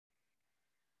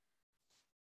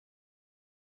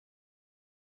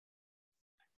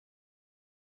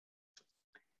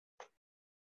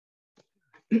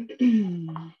So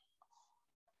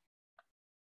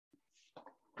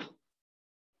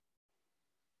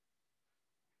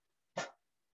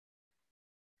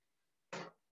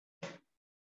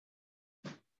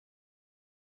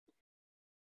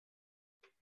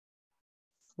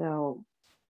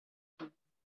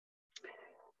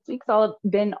this week's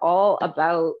been all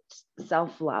about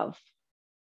self-love.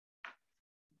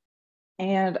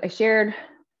 And I shared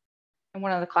in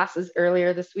one of the classes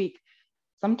earlier this week,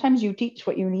 sometimes you teach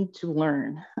what you need to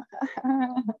learn.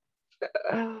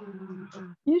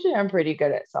 Usually I'm pretty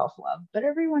good at self-love, but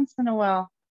every once in a while,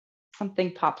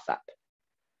 something pops up.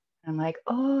 I'm like,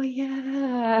 oh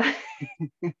yeah,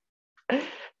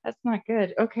 that's not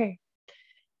good. Okay.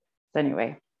 So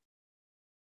anyway,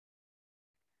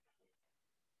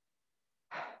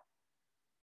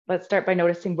 let's start by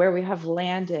noticing where we have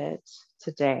landed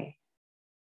today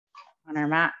on our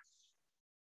mats,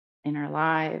 in our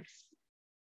lives.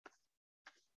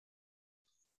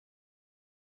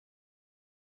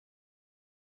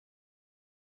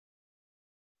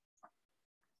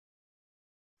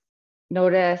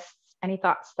 Notice any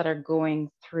thoughts that are going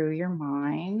through your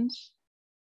mind.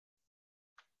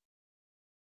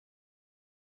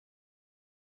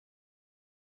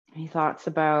 Any thoughts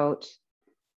about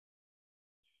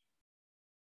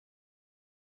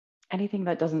anything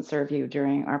that doesn't serve you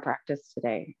during our practice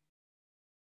today?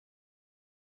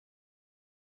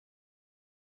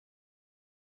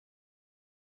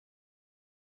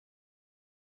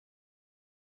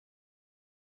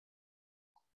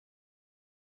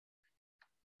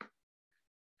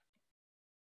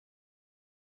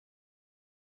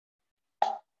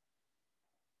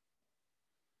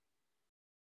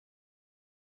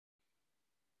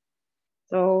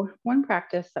 So one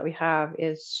practice that we have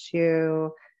is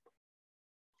to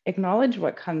acknowledge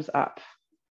what comes up.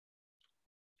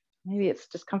 Maybe it's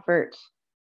discomfort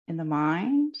in the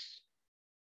mind,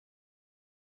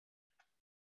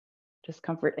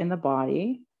 discomfort in the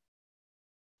body,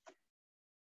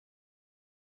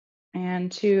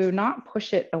 and to not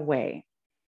push it away.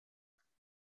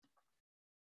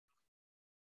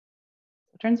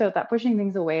 It turns out that pushing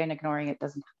things away and ignoring it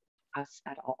doesn't help us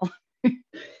at all.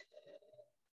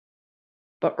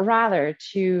 But rather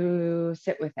to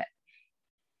sit with it,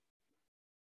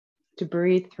 to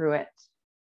breathe through it,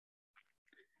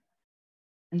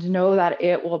 and to know that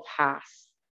it will pass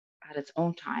at its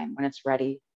own time when it's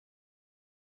ready.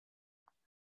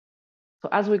 So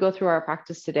as we go through our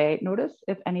practice today, notice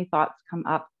if any thoughts come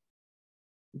up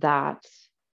that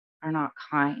are not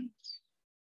kind,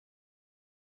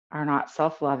 are not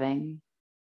self-loving,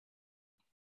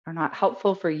 are not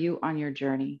helpful for you on your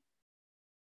journey.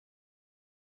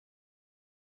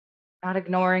 Not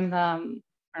ignoring them,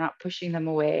 or not pushing them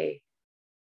away.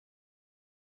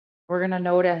 We're going to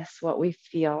notice what we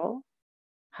feel,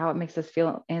 how it makes us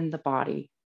feel in the body.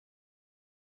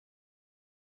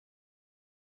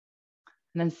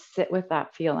 And then sit with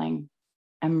that feeling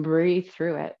and breathe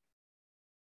through it.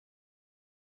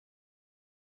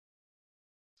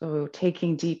 So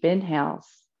taking deep inhales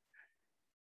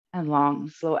and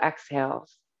long, slow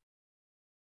exhales.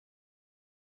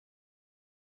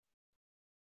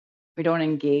 We don't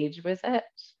engage with it.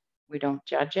 We don't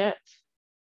judge it.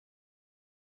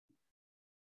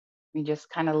 We just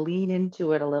kind of lean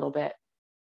into it a little bit,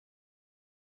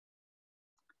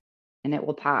 and it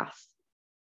will pass.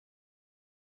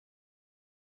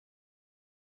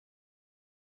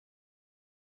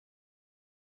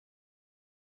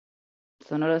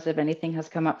 So notice if anything has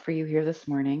come up for you here this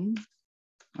morning,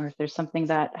 or if there's something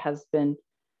that has been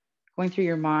going through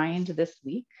your mind this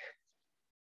week.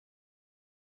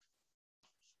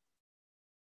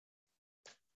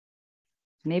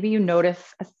 Maybe you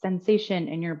notice a sensation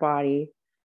in your body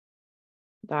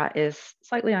that is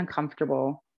slightly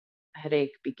uncomfortable, a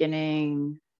headache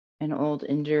beginning, an old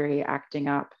injury acting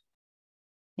up.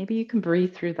 Maybe you can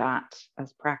breathe through that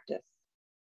as practice.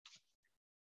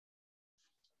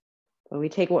 So we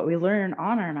take what we learn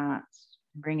on our mats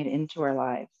and bring it into our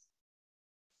lives.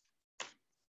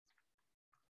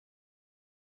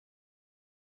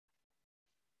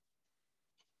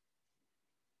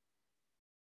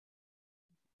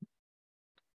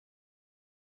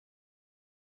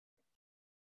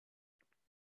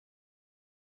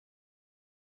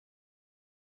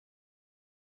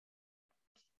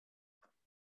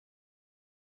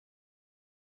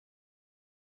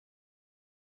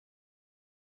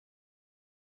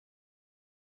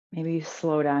 Maybe you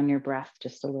slow down your breath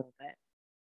just a little bit.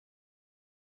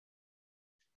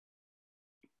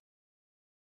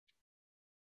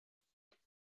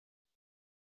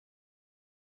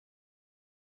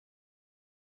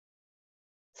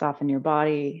 Soften your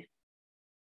body,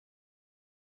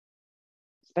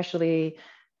 especially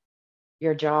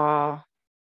your jaw,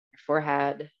 your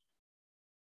forehead,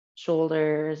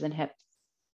 shoulders, and hips.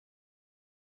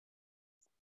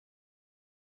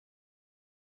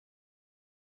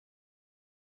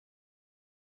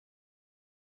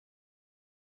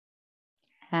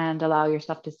 And allow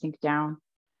yourself to sink down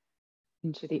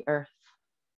into the earth.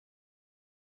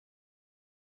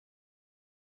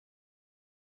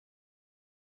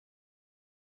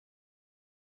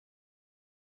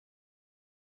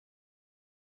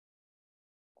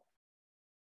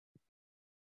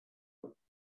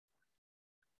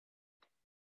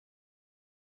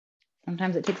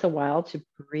 Sometimes it takes a while to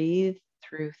breathe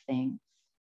through things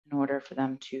in order for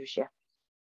them to shift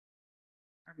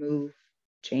or move,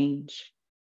 change.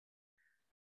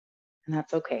 And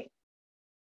that's okay.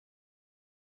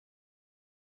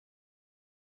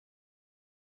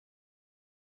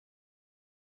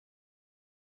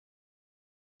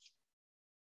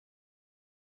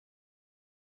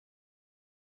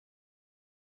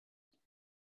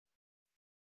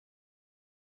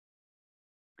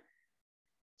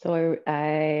 So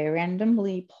I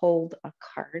randomly pulled a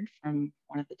card from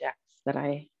one of the decks that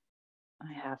I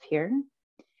have here.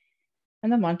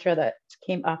 And the mantra that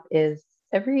came up is,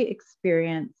 every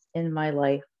experience in my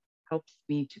life helps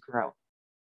me to grow.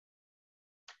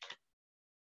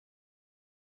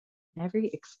 Every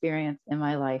experience in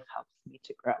my life helps me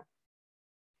to grow.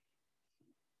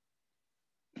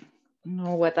 I don't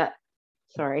know what that,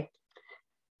 sorry.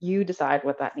 You decide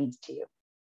what that means to you.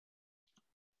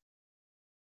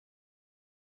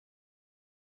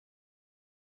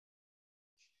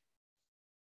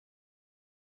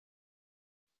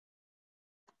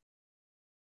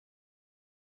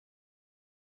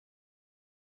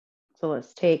 So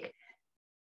let's take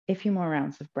a few more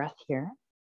rounds of breath here.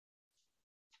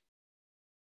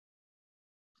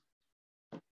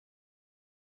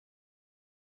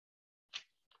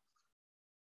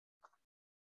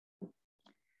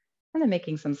 And then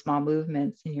making some small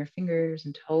movements in your fingers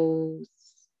and toes.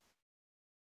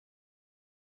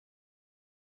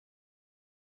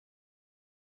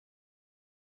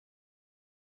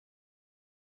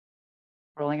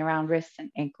 Rolling around wrists and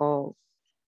ankles.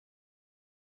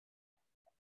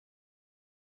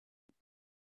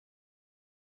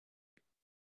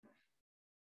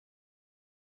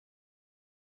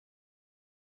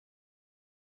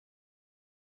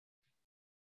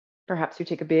 Perhaps you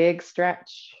take a big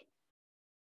stretch.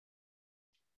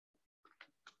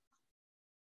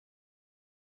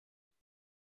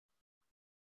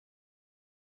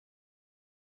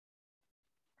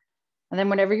 And then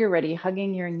whenever you're ready,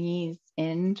 hugging your knees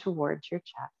in towards your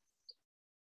chest.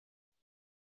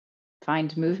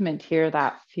 Find movement here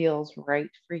that feels right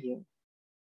for you.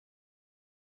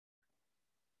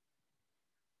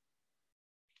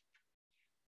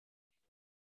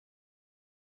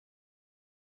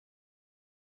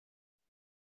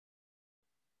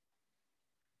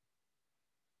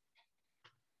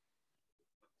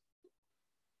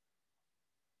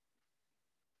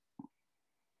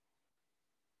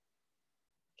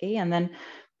 Okay, and then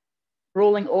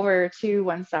rolling over to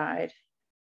one side,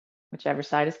 whichever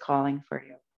side is calling for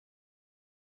you.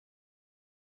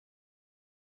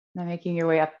 Now making your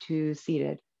way up to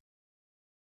seated.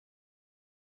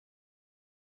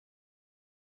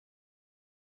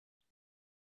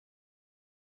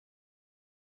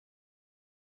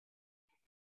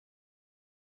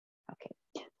 Okay,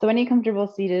 so any comfortable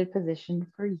seated position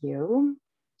for you.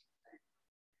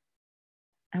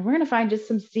 And we're gonna find just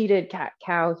some seated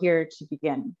cat-cow here to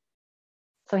begin.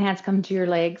 So hands come to your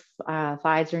legs,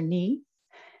 thighs or knees.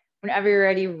 Whenever you're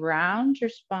ready, round your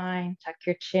spine, tuck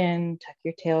your chin, tuck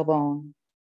your tailbone.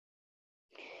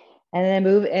 And then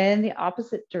move in the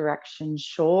opposite direction.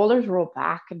 Shoulders roll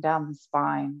back and down the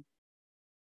spine.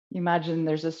 Imagine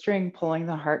there's a string pulling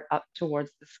the heart up towards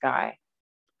the sky.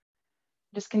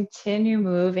 Just continue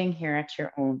moving here at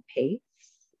your own pace.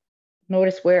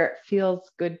 Notice where it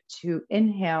feels good to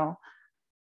inhale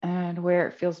and where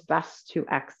it feels best to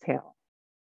exhale.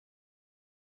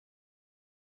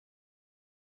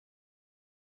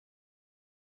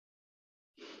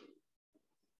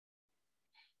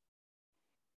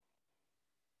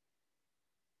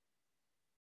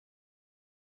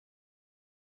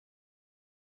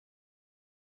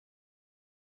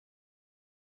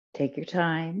 Take your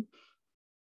time.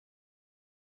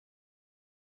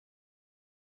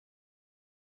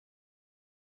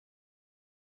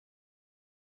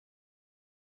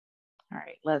 All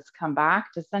right, let's come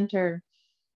back to center.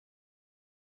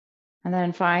 And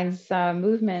then find some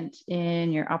movement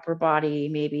in your upper body.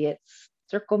 Maybe it's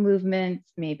circle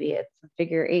movements, maybe it's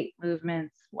figure 8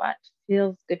 movements. What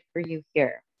feels good for you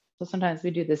here? So sometimes we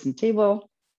do this in table,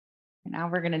 and now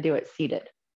we're going to do it seated.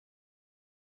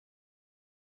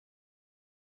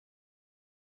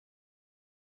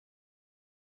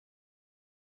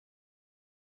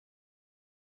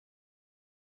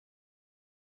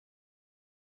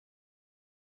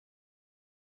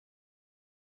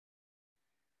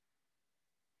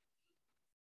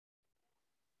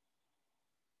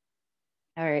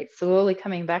 All right, slowly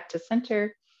coming back to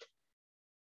center.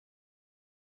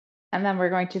 And then we're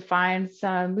going to find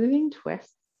some moving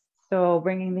twists. So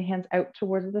bringing the hands out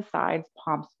towards the sides,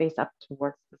 palms face up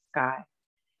towards the sky.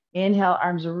 Inhale,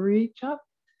 arms reach up.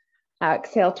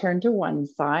 Exhale, turn to one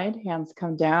side, hands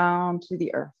come down to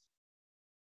the earth.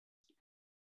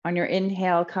 On your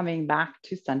inhale, coming back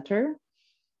to center.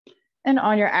 And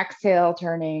on your exhale,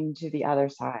 turning to the other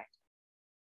side.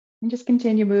 And just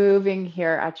continue moving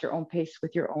here at your own pace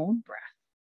with your own breath.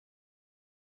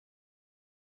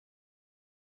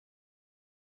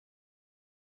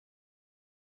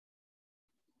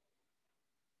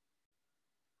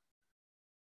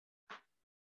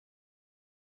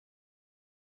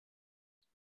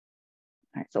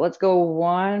 All right, so let's go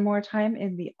one more time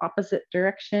in the opposite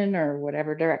direction or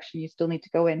whatever direction you still need to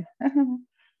go in.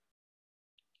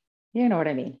 You know what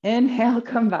I mean. Inhale,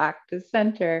 come back to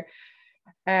center.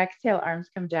 Exhale, arms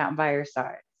come down by your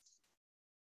sides.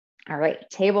 All right,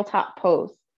 tabletop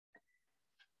pose.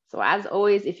 So as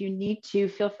always, if you need to,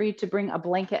 feel free to bring a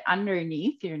blanket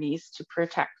underneath your knees to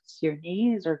protect your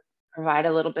knees or provide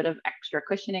a little bit of extra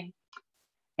cushioning.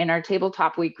 In our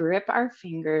tabletop, we grip our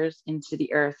fingers into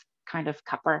the earth, kind of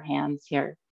cup our hands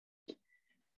here.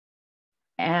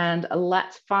 And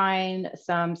let's find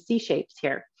some C shapes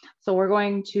here. So we're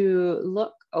going to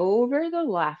look over the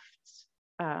left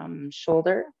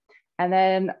shoulder and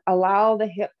then allow the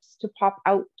hips to pop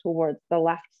out towards the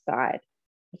left side.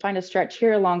 Find a stretch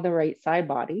here along the right side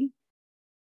body.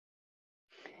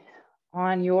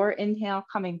 On your inhale,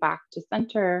 coming back to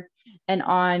center, and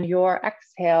on your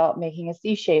exhale, making a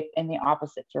C shape in the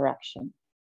opposite direction.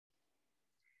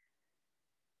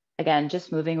 Again,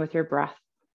 just moving with your breath.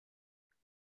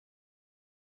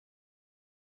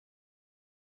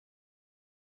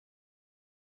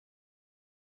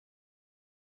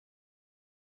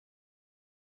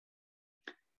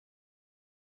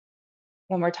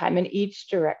 One more time in each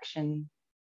direction.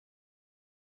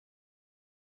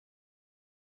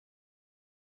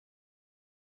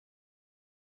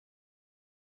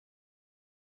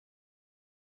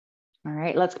 All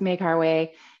right, let's make our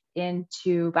way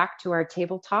back to our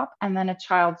tabletop and then a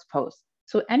child's pose.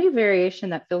 So any variation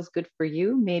that feels good for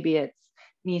you, maybe it's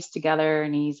knees together,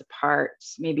 knees apart,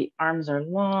 maybe arms are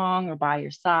long or by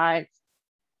your sides.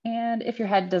 And if your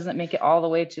head doesn't make it all the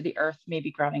way to the earth,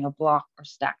 maybe grabbing a block or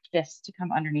stacked fists to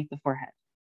come underneath the forehead.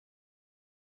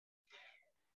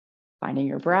 Finding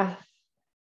your breath.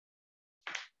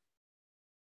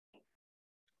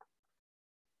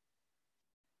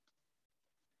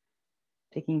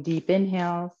 Taking deep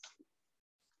inhales.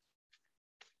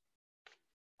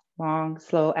 Long,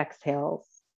 slow exhales.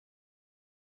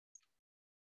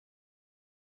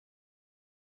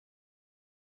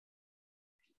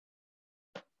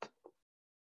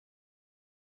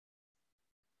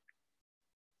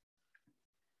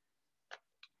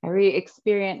 Every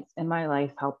experience in my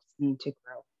life helps me to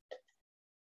grow.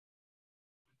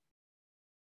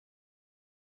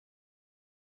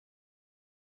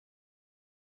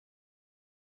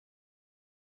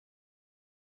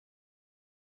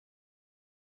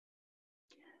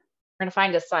 We're going to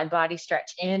find a side body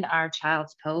stretch in our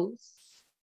child's pose.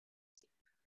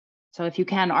 So if you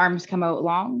can, arms come out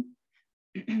long,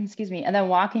 excuse me, and then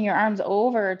walking your arms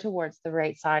over towards the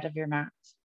right side of your mat.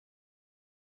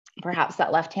 Perhaps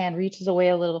that left hand reaches away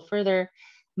a little further,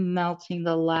 melting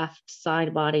the left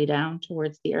side body down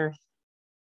towards the earth.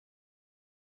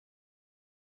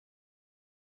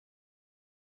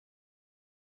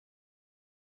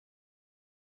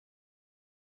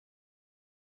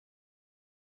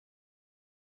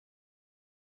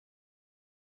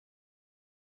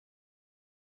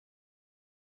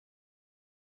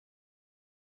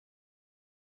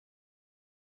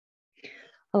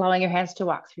 Allowing your hands to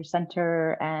walk through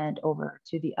center and over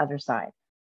to the other side.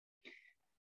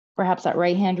 Perhaps that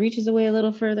right hand reaches away a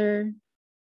little further,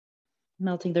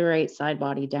 melting the right side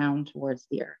body down towards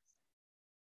the earth.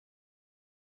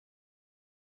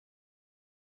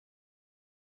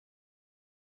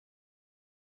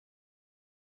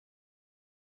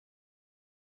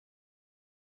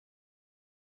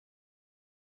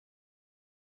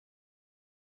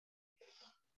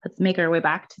 Let's make our way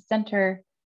back to center,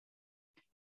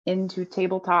 into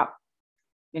tabletop.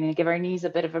 We're going to give our knees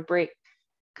a bit of a break.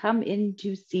 Come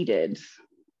into seated.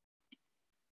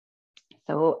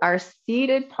 So our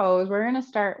seated pose, we're going to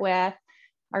start with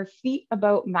our feet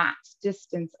about mat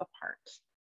distance apart.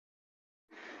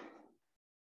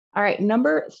 All right,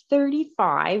 number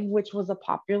 35, which was a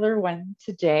popular one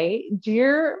today,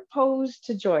 deer pose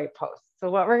to joy pose. So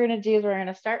what we're going to do is we're going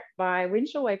to start by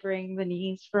windshield wipering the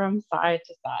knees from side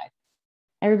to side.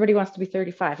 Everybody wants to be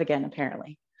 35 again,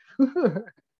 apparently.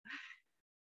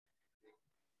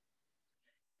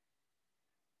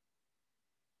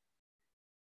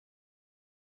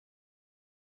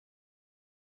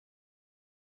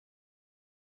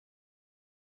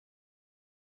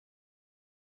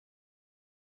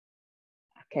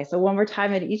 Okay, so one more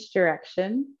time in each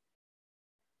direction.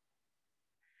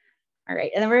 All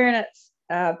right, and then we're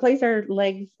gonna place our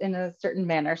legs in a certain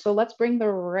manner. So let's bring the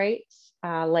right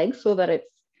leg so that it's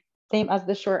same as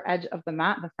the short edge of the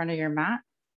mat, the front of your mat.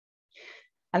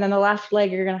 And then the left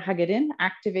leg, you're gonna hug it in,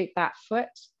 activate that foot.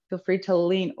 Feel free to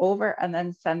lean over and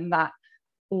then send that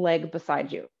leg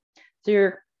beside you. So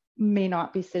you may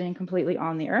not be sitting completely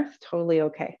on the earth, totally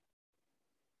okay.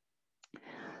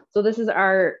 So this is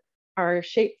our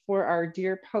shape for our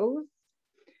deer pose.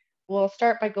 We'll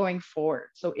start by going forward.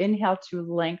 So inhale to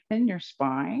lengthen your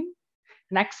spine.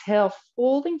 And exhale,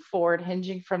 folding forward,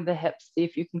 hinging from the hips. See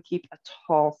if you can keep a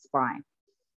tall spine.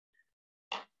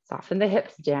 Soften the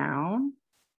hips down.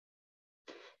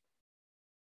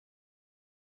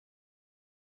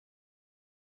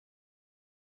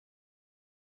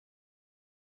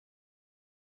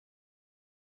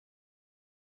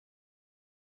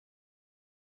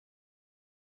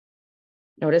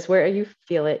 Notice where you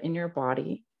feel it in your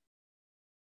body.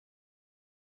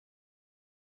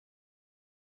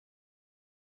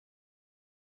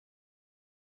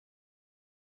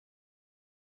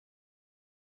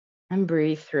 And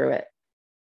breathe through it.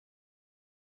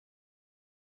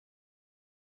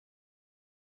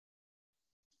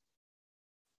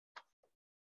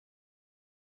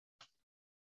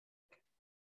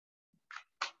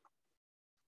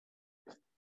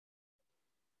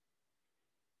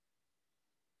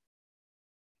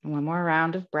 One more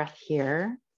round of breath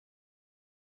here.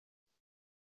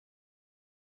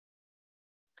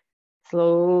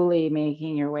 Slowly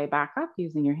making your way back up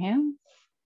using your hands.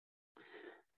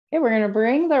 Okay, we're going to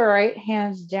bring the right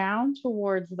hands down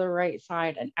towards the right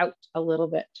side and out a little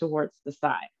bit towards the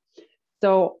side.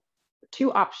 So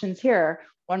two options here.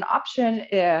 One option,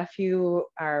 if you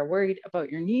are worried about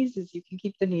your knees, is you can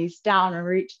keep the knees down and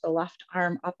reach the left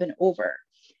arm up and over.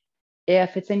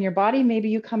 If it's in your body, maybe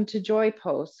you come to joy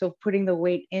pose. So putting the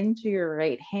weight into your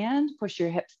right hand, push your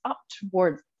hips up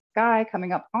towards the sky,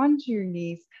 coming up onto your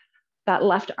knees. That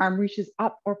left arm reaches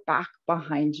up or back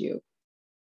behind you.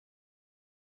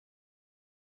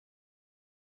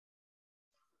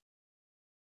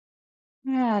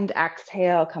 And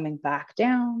exhale, coming back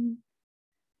down.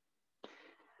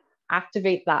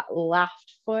 Activate that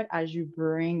left foot as you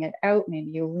bring it out.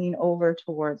 Maybe you lean over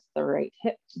towards the right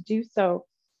hip to do so.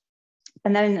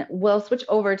 And then we'll switch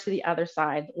over to the other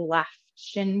side. Left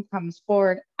shin comes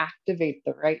forward, activate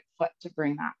the right foot to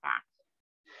bring that back.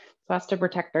 So that's to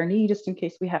protect our knee, just in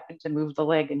case we happen to move the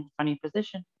leg in a funny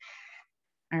position.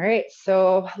 All right,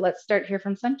 so let's start here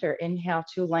from center. Inhale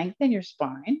to lengthen your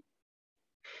spine.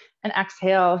 And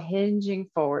exhale, hinging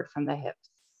forward from the hips.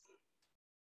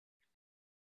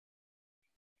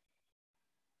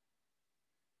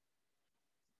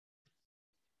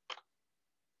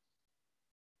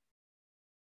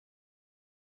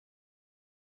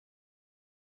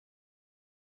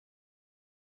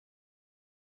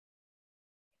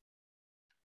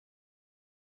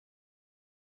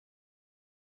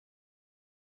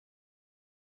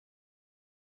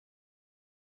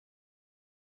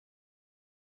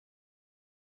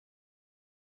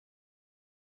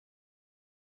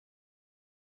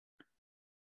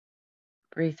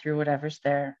 Breathe through whatever's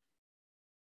there.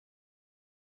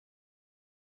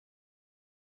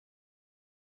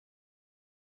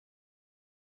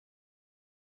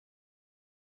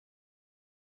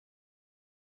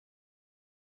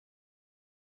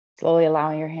 Slowly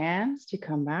allowing your hands to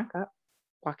come back up,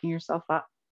 walking yourself up.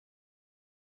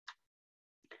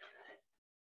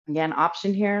 Again,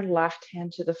 option here, left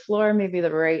hand to the floor, maybe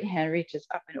the right hand reaches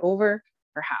up and over.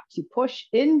 Perhaps you push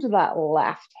into that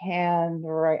left hand, the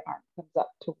right arm comes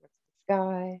up towards the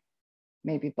sky,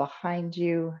 maybe behind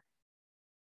you.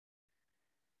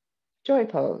 Joy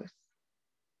pose.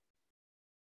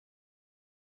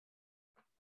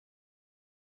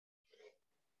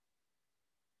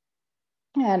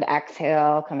 And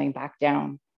exhale, coming back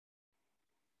down.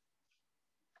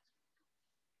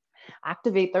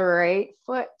 Activate the right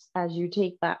foot as you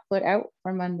take that foot out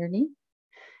from underneath.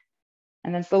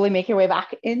 And then slowly make your way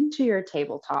back into your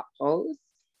tabletop pose.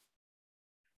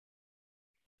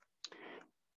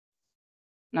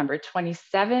 Number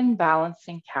 27,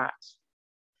 balancing cat.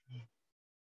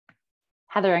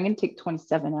 Heather, I'm going to take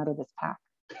 27 out of this pack.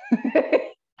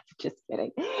 Just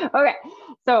kidding. Okay,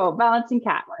 so balancing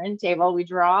cat. We're in table. We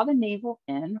draw the navel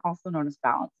in, also known as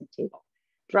balancing table.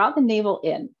 Draw the navel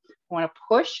in. We want to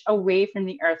push away from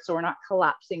the earth so we're not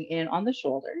collapsing in on the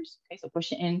shoulders. Okay, so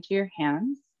push it into your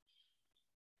hands.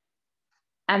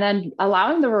 And then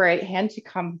allowing the right hand to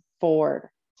come forward.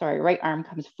 Sorry, right arm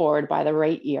comes forward by the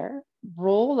right ear.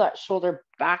 Roll that shoulder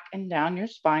back and down your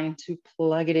spine to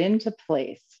plug it into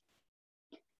place.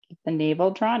 Keep the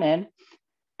navel drawn in.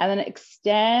 And then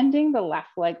extending the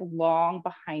left leg long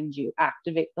behind you.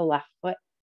 Activate the left foot.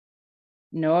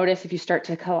 Notice if you start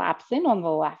to collapse in on the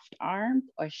left arm,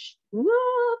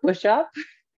 push up,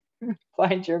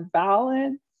 find your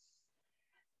balance.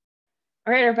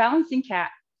 All right, our balancing cat.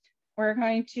 We're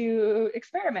going to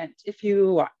experiment. If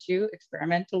you want to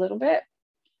experiment a little bit,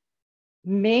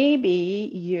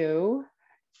 maybe you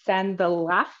send the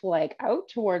left leg out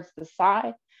towards the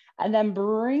side and then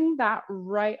bring that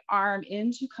right arm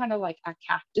into kind of like a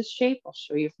cactus shape. I'll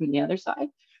show you from the other side.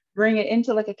 Bring it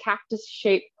into like a cactus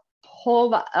shape. Pull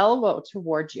the elbow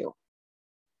towards you,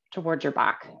 towards your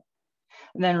back.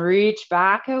 And then reach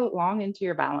back out long into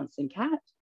your balancing cat.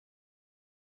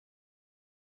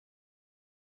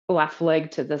 Left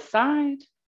leg to the side.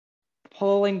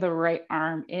 Pulling the right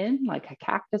arm in like a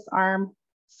cactus arm.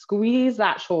 Squeeze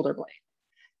that shoulder blade.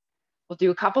 We'll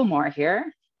do a couple more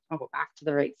here. I'll go back to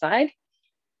the right side.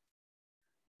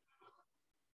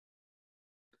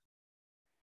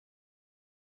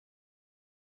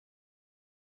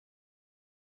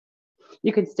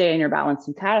 You can stay in your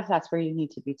balancing cat if that's where you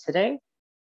need to be today.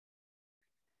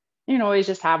 You can always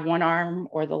just have one arm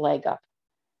or the leg up.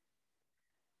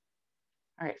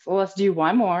 All right, so let's do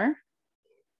one more.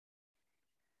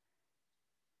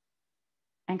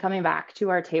 And coming back to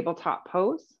our tabletop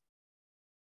pose.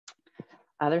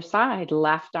 Other side,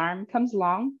 left arm comes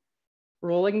long,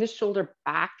 rolling the shoulder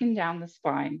back and down the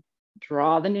spine.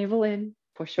 Draw the navel in,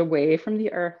 push away from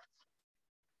the earth,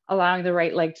 allowing the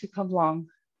right leg to come long.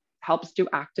 Helps to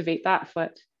activate that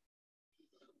foot.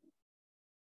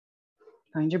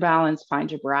 Find your balance,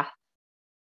 find your breath.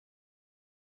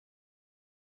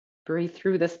 Breathe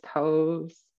through this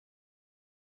pose.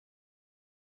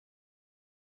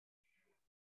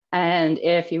 And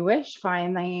if you wish,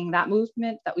 finding that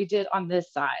movement that we did on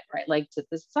this side, right leg to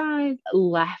the side,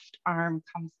 left arm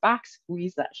comes back,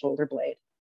 squeeze that shoulder blade.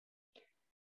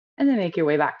 And then make your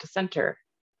way back to center.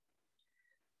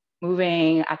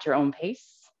 Moving at your own pace.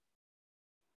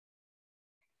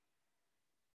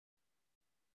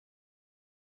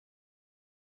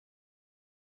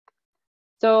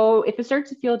 So if it starts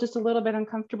to feel just a little bit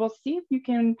uncomfortable, see if you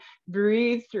can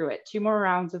breathe through it. 2 more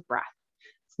rounds of breath.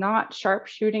 It's not sharp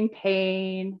shooting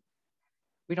pain.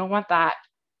 We don't want that.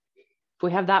 If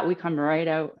we have that, we come right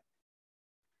out.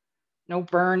 No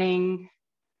burning.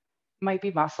 Might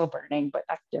be muscle burning, but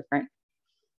that's different.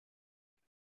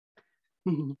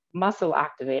 Muscle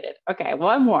activated. Okay,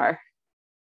 one more.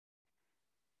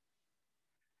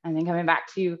 And then coming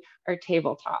back to our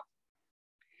tabletop.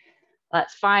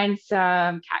 Let's find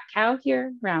some cat-cow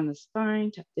here, round the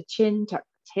spine, tuck the chin, tuck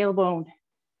the tailbone.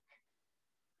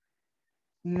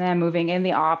 And then moving in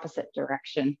the opposite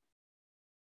direction.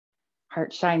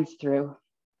 Heart shines through.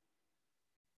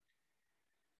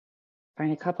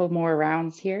 Find a couple more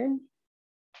rounds here.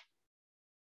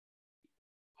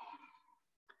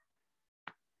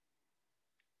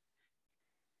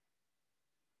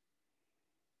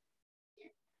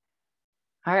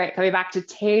 All right, coming back to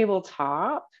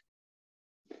tabletop.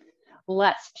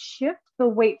 Let's shift the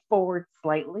weight forward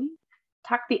slightly.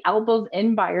 Tuck the elbows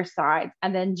in by your sides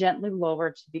and then gently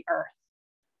lower to the earth.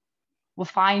 We'll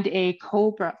find a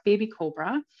cobra, baby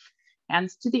cobra.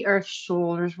 Hands to the earth,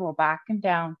 shoulders roll back and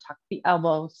down, tuck the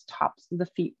elbows, tops of the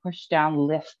feet push down,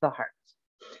 lift the heart.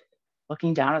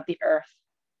 Looking down at the earth.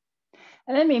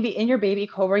 And then maybe in your baby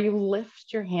cobra, you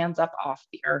lift your hands up off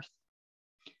the earth.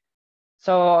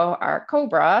 So our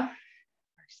cobra,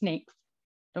 our snakes,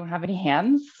 don't have any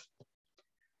hands.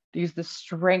 Use the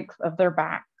strength of their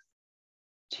backs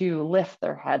to lift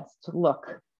their heads to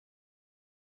look.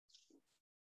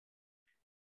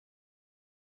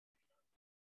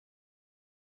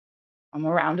 One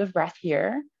more round of breath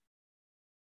here.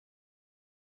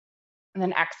 And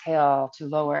then exhale to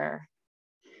lower.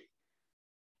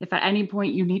 If at any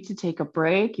point you need to take a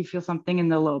break, you feel something in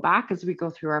the low back as we go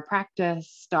through our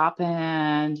practice, stop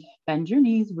and bend your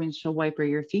knees, windshield wiper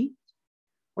your feet.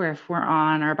 Or if we're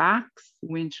on our backs,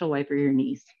 windshield wiper your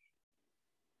knees.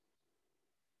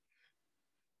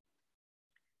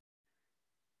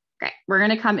 Okay, we're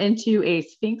gonna come into a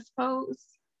Sphinx pose.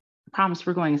 Promise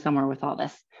we're going somewhere with all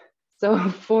this. So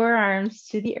forearms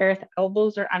to the earth,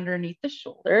 elbows are underneath the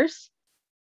shoulders.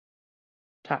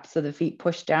 Tops of the feet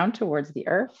push down towards the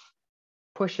earth.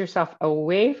 Push yourself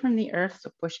away from the earth,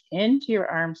 so push into your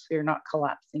arms so you're not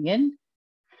collapsing in.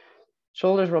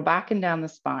 Shoulders roll back and down the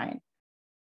spine.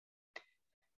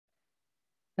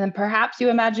 And then perhaps you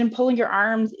imagine pulling your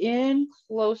arms in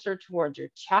closer towards your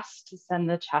chest to send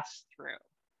the chest through.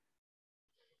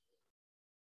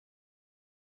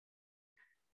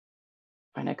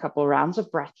 Find a couple rounds of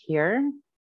breath here. And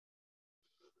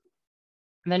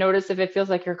then notice if it feels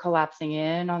like you're collapsing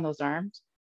in on those arms.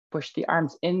 Push the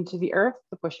arms into the earth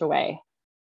to push away.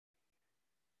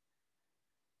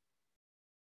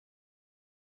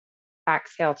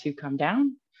 Exhale to come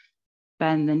down.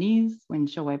 Bend the knees,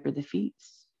 windshield wiper the feet.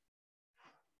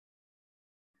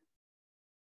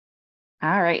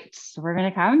 All right, so we're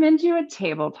gonna come into a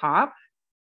tabletop.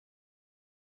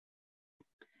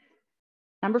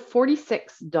 Number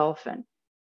 46, dolphin.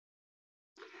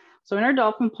 So in our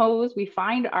dolphin pose, we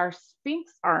find our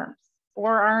Sphinx arms,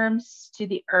 forearms to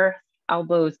the earth,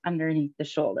 elbows underneath the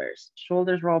shoulders.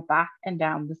 Shoulders roll back and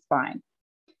down the spine.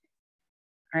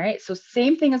 All right, so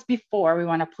same thing as before, we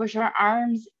wanna push our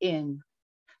arms in.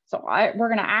 So we're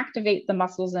gonna activate the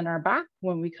muscles in our back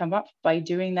when we come up by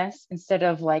doing this instead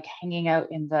of like hanging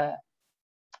out in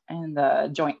the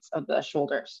joints of the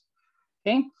shoulders,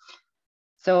 okay?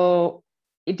 So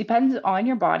it depends on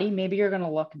your body. Maybe you're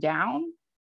gonna look down.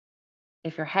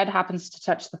 If your head happens to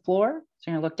touch the floor,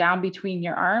 so you're gonna look down between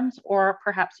your arms, or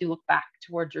perhaps you look back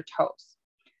towards your toes.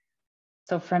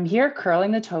 So from here,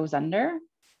 curling the toes under,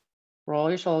 roll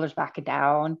your shoulders back and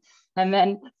down, and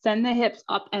then send the hips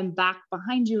up and back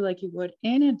behind you like you would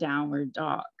in a downward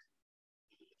dog.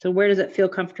 So where does it feel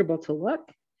comfortable to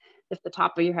look? If the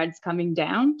top of your head's coming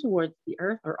down towards the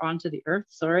earth or onto the earth,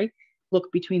 sorry,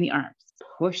 look between the arms.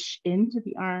 Push into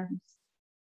the arms.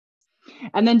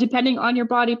 And then depending on your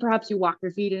body, perhaps you walk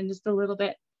your feet in just a little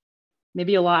bit,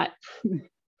 maybe a lot.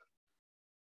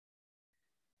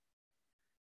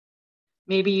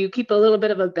 Maybe you keep a little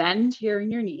bit of a bend here in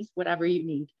your knees, whatever you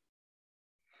need.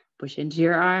 Push into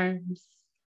your arms.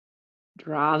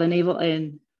 Draw the navel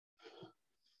in.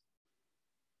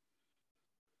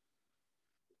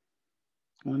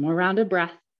 One more round of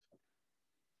breath.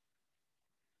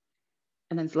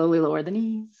 And then slowly lower the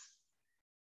knees.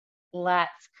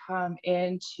 Let's come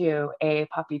into a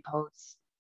puppy pose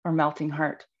or melting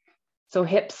heart. So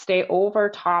hips stay over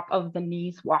top of the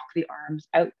knees, walk the arms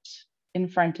out in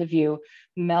front of you,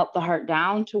 melt the heart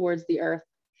down towards the earth.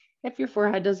 If your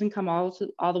forehead doesn't come all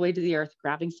the way to the earth,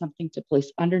 grabbing something to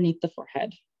place underneath the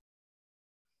forehead.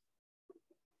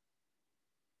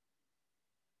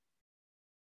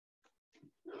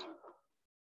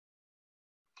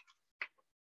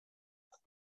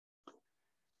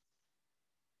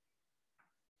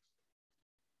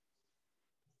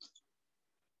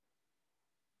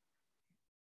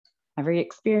 Every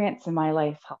experience in my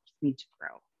life helps me to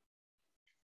grow.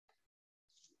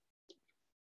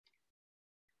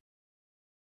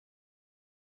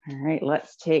 All right,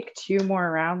 let's take 2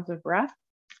 more rounds of breath.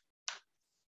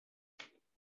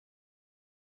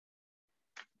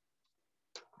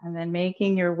 And then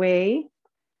making your way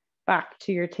back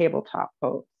to your tabletop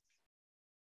pose.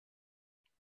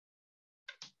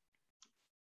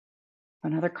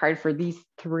 Another card for these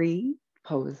 3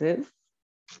 poses.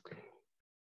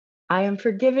 I am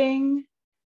forgiving,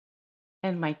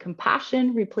 and my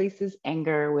compassion replaces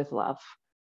anger with love.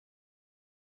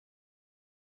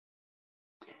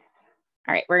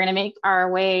 All right, we're gonna make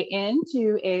our way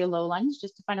into a low lunge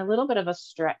just to find a little bit of a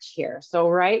stretch here. So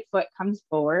right foot comes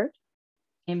forward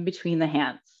in between the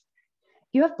hands. If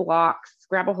you have blocks,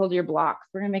 grab a hold of your blocks.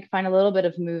 We're gonna find a little bit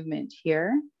of movement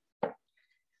here.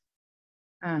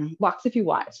 Blocks if you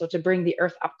want, so to bring the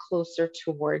earth up closer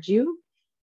towards you.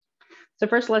 So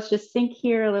first, let's just sink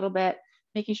here a little bit,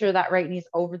 making sure that right knee's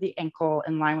over the ankle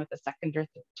in line with the second or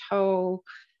third toe.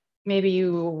 Maybe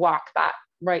you walk that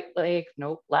right leg,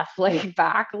 nope, left leg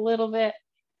back a little bit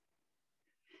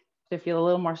to feel a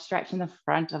little more stretch in the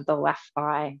front of the left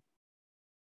thigh.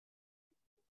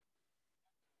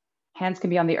 Hands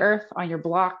can be on the earth, on your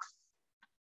blocks,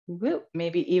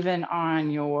 maybe even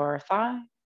on your thigh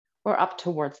or up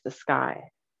towards the sky.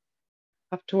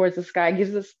 Up towards the sky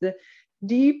gives us the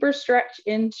deeper stretch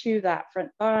into that front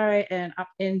thigh and up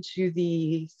into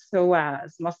the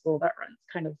psoas muscle that runs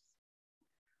kind of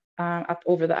up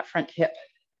over that front hip.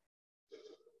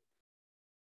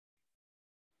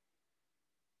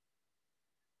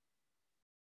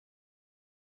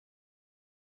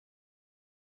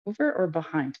 Over or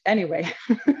behind? Anyway,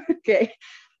 okay.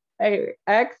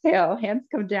 Exhale, hands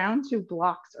come down to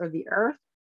blocks or the earth.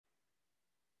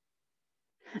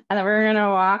 And then we're gonna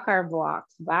walk our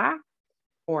blocks back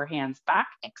or hands back.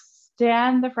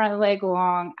 Extend the front leg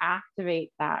long,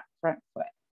 activate that front foot.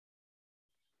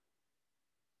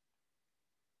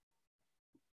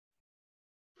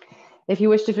 If you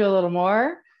wish to feel a little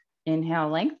more, inhale,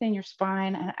 lengthen your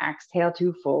spine, and exhale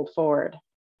to fold forward.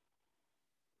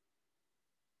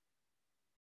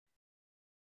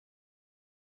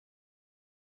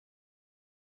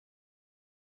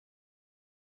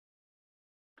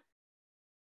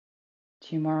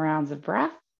 Two more rounds of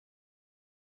breath.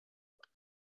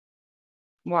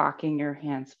 Walking your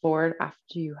hands forward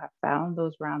after you have found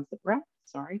those rounds of breath.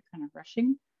 Sorry, kind of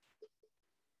rushing.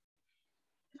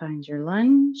 Find your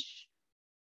lunge.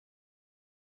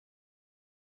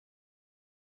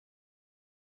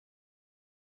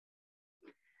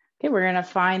 Okay, we're gonna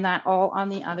find that all on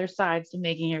the other side. So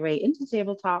making your way into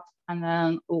tabletop and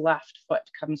then left foot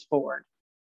comes forward.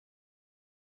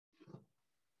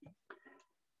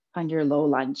 Find your low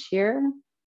lunge here.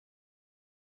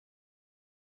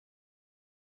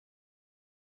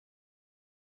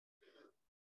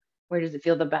 Where does it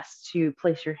feel the best to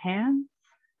place your hands?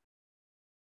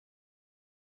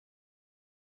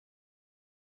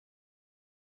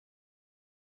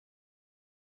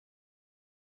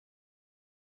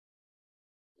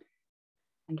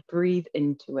 And breathe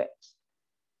into it.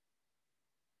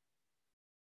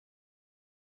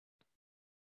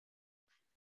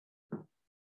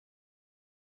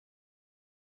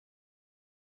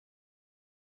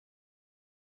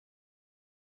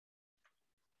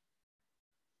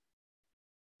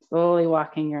 Slowly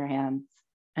walking your hands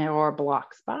or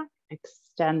blocks back.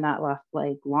 Extend that left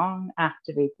leg long,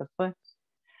 activate the foot.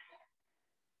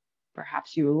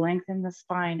 Perhaps you lengthen the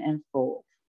spine and fold.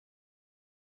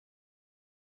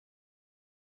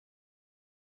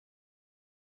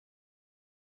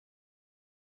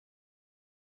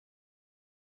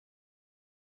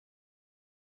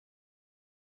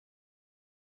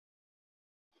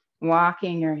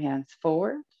 Walking your hands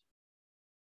forward.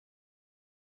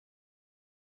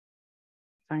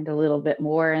 Find a little bit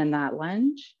more in that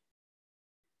lunge.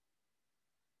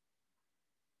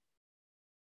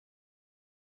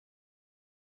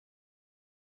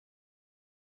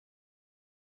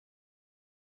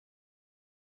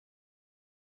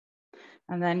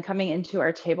 And then coming into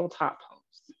our tabletop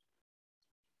pose.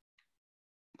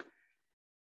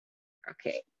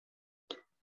 Okay.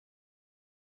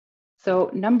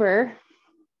 So number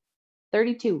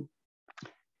 32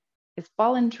 is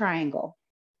fallen triangle.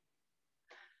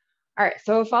 All right,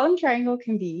 so a fallen triangle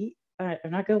can be, I'm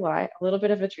not gonna lie, a little bit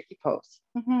of a tricky pose.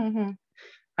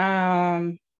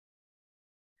 I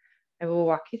will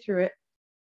walk you through it.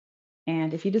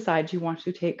 And if you decide you want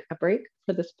to take a break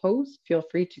for this pose, feel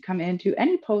free to come into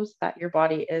any pose that your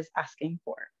body is asking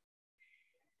for.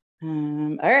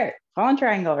 All right, fallen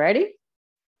triangle, ready?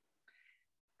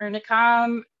 We're gonna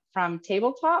come from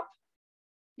tabletop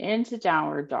into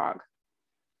downward dog.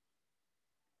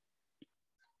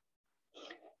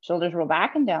 Shoulders roll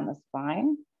back and down the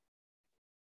spine.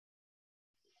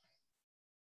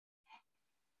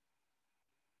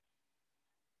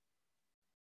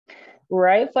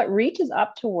 Right foot reaches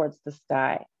up towards the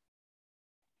sky.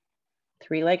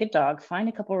 Three-legged dog. Find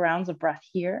a couple rounds of breath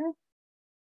here.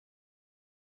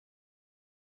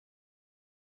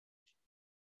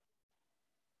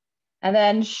 And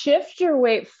then shift your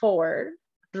weight forward.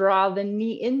 Draw the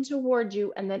knee in towards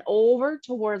you and then over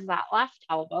towards that left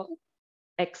elbow.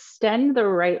 Extend the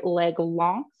right leg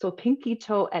long so pinky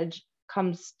toe edge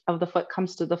of the foot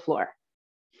comes to the floor.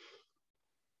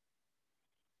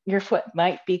 Your foot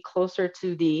might be closer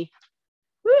to the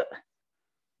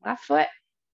left foot.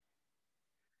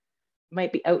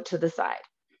 Might be out to the side.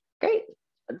 Great.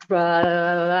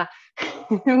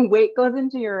 Weight goes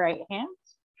into your right hand.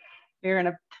 You're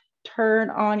gonna turn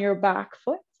on your back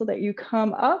foot so that you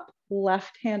come up,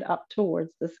 left hand up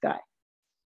towards the sky.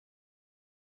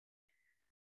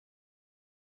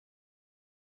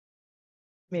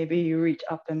 Maybe you reach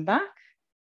up and back.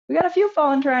 We got a few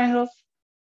fallen triangles.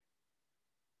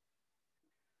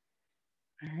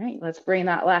 All right, let's bring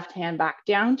that left hand back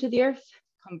down to the earth.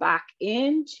 Come back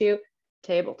into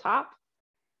tabletop.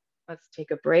 Let's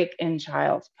take a break in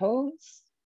child's pose.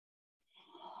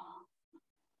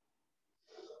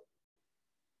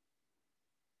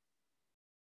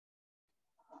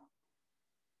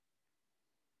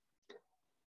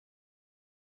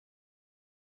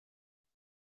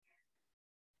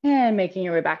 And making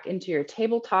your way back into your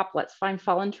tabletop, let's find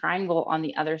fallen triangle on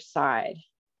the other side.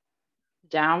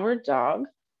 Downward dog.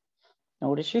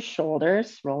 Notice your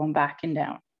shoulders, roll them back and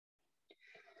down.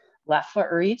 Left foot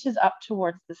reaches up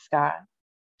towards the sky.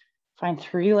 Find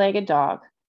three-legged dog.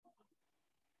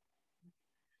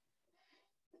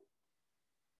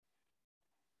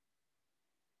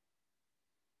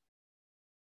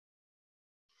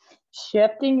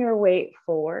 Shifting your weight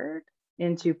forward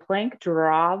into plank,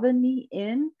 draw the knee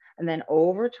in and then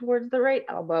over towards the right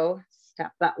elbow.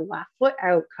 Step that left foot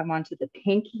out, come onto the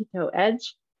pinky toe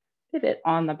edge, pivot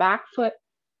on the back foot.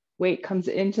 Weight comes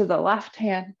into the left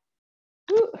hand.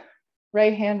 Woo.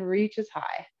 Right hand reaches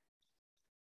high.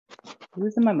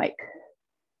 Losing my mic.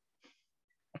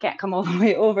 I can't come all the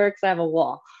way over because I have a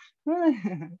wall.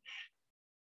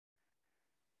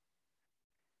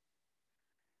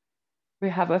 We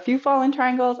have a few fallen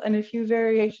triangles and a few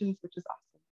variations, which is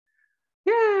awesome.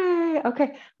 Yay!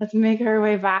 Okay, let's make our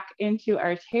way back into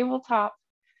our tabletop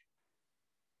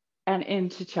and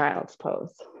into child's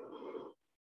pose.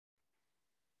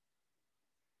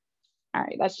 All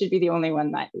right, that should be the only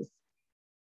one that is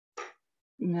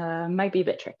might be a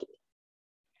bit tricky.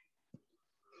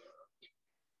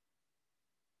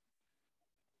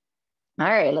 All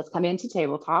right, let's come into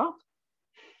tabletop.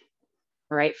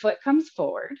 Right foot comes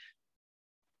forward.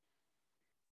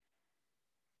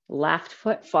 Left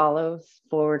foot follows,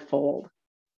 forward fold.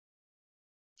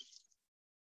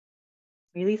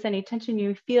 Release any tension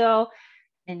you feel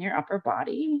in your upper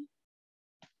body.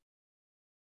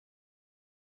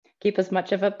 Keep as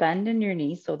much of a bend in your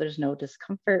knees so there's no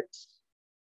discomfort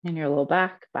in your low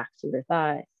back, back to your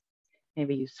thighs.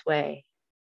 Maybe you sway.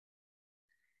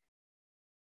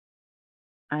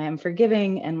 I am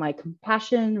forgiving and my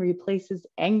compassion replaces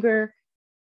anger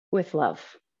with love.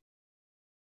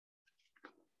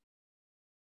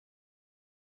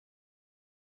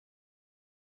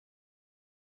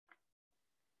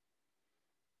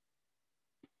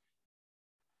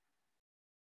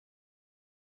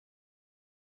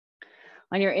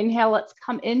 On your inhale, let's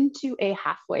come into a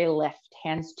halfway lift.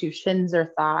 Hands to shins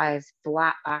or thighs,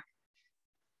 flat back.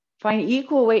 Find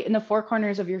equal weight in the four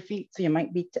corners of your feet. So you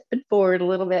might be tipping forward a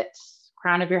little bit.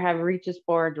 Crown of your head reaches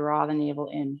forward, draw the navel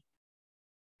in.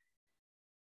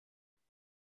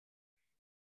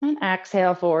 And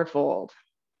exhale, forward fold.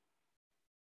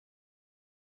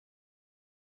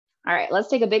 All right, let's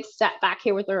take a big step back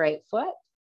here with the right foot.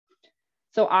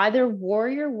 So either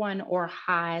warrior one or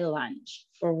high lunge.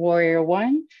 For warrior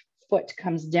one, foot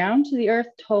comes down to the earth,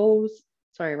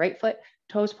 right foot,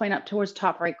 toes point up towards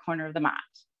top right corner of the mat.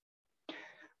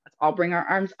 Let's all bring our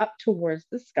arms up towards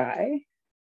the sky.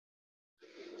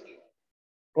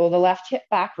 Roll the left hip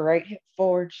back, right hip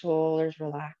forward, shoulders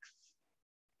relax.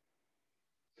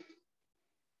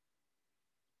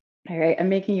 All right, I'm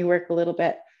making you work a little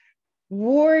bit.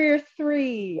 Warrior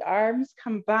three, arms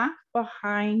come back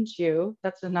behind you.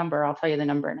 That's the number, I'll tell you the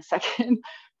number in a second.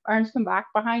 Arms come back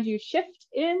behind you, shift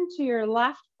into your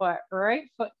left foot, right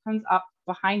foot comes up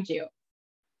behind you.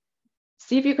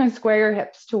 See if you can square your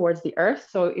hips towards the earth.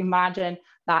 So imagine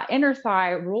that inner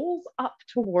thigh rolls up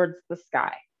towards the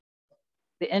sky.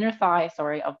 The inner thigh,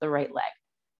 of the right leg.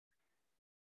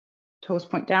 Toes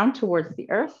point down towards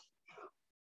the earth.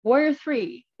 Warrior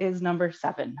three is number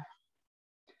 7.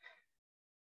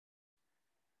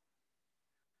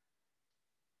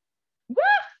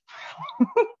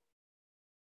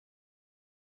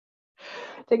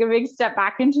 Take a big step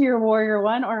back into your warrior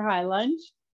one or high lunge.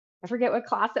 I forget what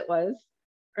class it was.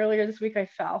 Earlier this week I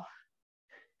fell.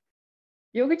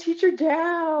 Yoga teacher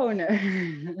down.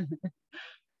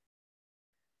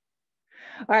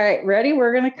 All right, ready?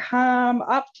 We're gonna come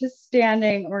up to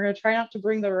standing. We're gonna try not to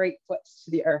bring the right foot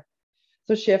to the earth.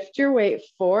 So shift your weight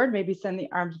forward, maybe send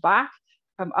the arms back,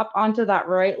 come up onto that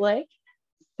right leg,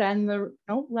 send the,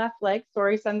 left leg,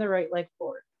 send the right leg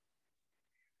forward.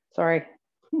 Sorry.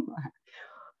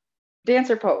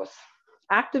 Dancer pose.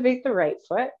 Activate the right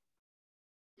foot.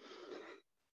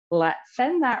 Let's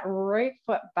send that right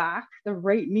foot back. The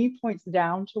right knee points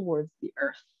down towards the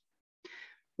earth.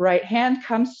 Right hand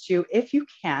comes to, if you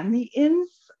can, the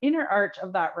inner arch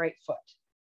of that right foot.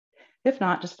 If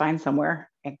not, just find somewhere,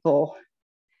 ankle.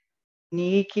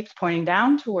 Knee keeps pointing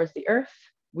down towards the earth.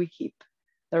 We keep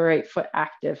the right foot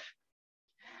active.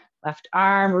 Left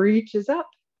arm reaches up,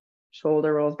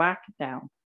 shoulder rolls back and down.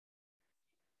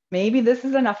 Maybe this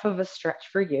is enough of a stretch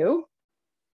for you.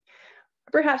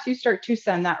 Perhaps you start to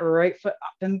send that right foot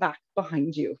up and back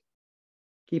behind you.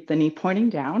 Keep the knee pointing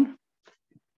down.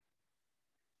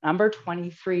 Number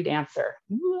 23, dancer.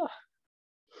 Ooh.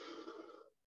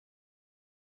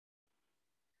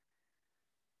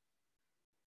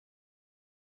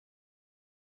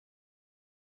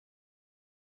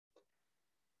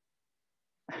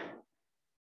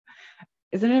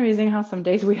 Isn't it amazing how some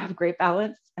days we have great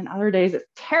balance and other days it's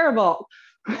terrible?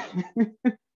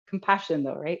 Compassion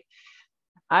though, right?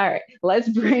 All right, let's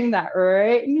bring that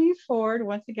right knee forward.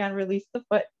 Once again, release the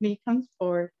foot, knee comes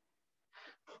forward.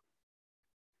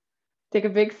 Take a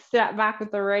big step back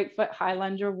with the right foot, high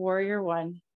lunge or warrior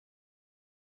one.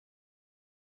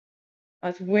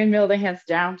 Let's windmill the hands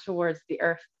down towards the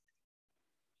earth.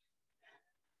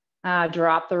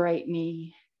 Drop the right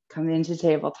knee, come into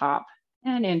tabletop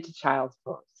and into child's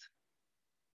pose.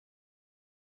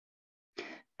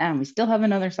 And we still have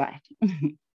another side.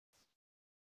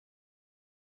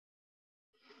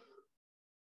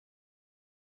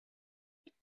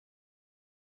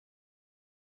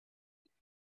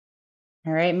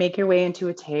 All right, make your way into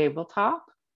a tabletop.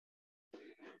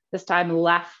 This time,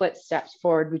 left foot steps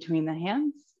forward between the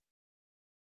hands.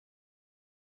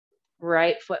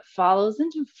 Right foot follows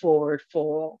into forward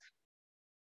fold.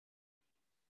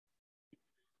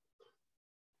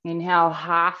 Inhale,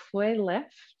 halfway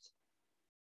lift.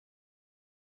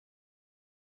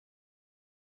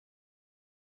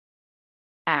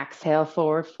 Exhale,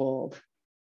 forward fold.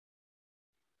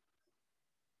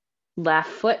 Left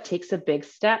foot takes a big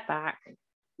step back.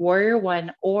 Warrior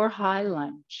one or high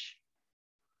lunge.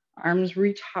 Arms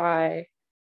reach high.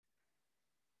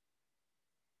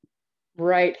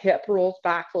 Right hip rolls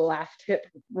back, left hip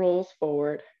rolls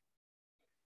forward.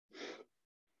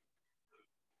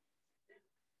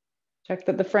 Check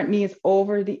that the front knee is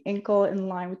over the ankle in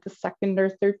line with the second or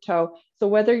third toe. So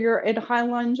whether you're in high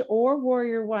lunge or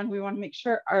warrior one, we want to make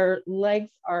sure our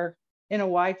legs are in a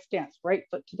wide stance. Right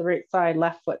foot to the right side,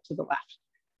 left foot to the left.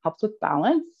 Helps with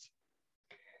balance.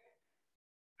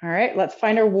 All right, let's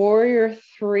find our warrior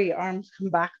three. Arms come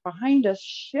back behind us,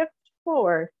 shift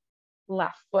forward.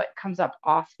 Left foot comes up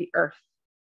off the earth.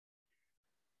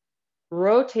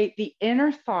 Rotate the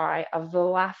inner thigh of the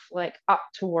left leg up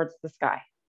towards the sky.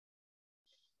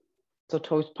 So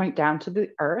toes point down to the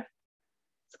earth,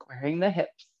 squaring the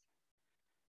hips.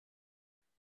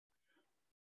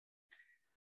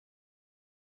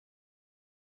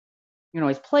 You can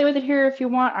always play with it here if you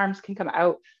want. Arms can come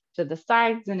out to the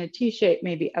sides in a T shape,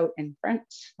 maybe out in front.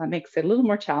 That makes it a little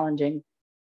more challenging.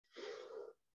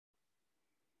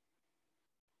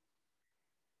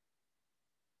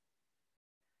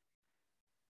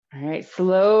 All right,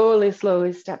 slowly,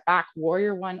 slowly step back,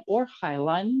 warrior one or high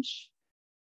lunge.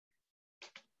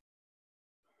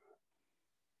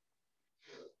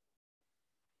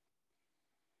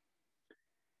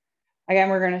 Again,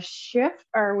 we're gonna shift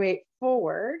our weight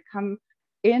forward, come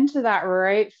into that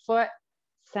right foot,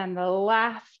 send the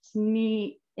left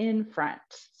knee in front.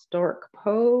 Stork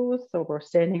pose, so we're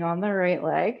standing on the right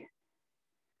leg.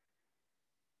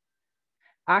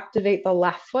 Activate the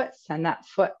left foot, send that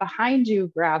foot behind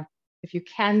you, grab, if you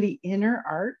can, the inner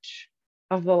arch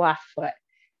of the left foot.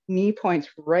 Knee points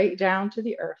right down to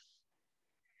the earth.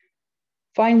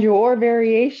 Find your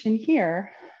variation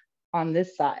here on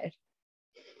this side.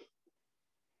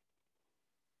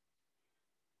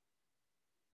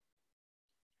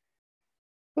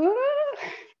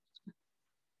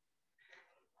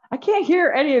 I can't hear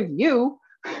any of you.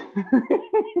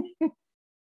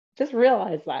 Just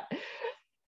realize that.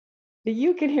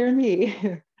 You can hear me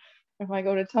if I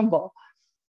go to tumble.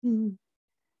 All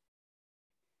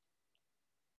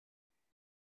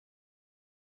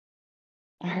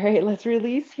right, let's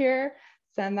release here.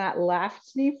 Send that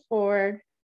left knee forward.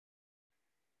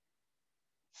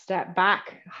 Step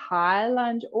back, high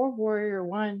lunge or warrior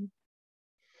one.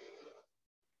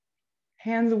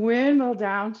 Hands windmill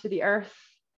down to the earth.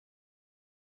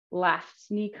 Left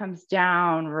knee comes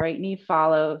down, right knee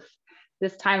follows.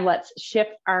 This time, let's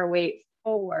shift our weight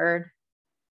forward.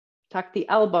 Tuck the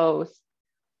elbows,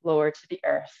 lower to the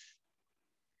earth.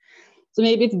 So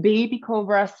maybe it's baby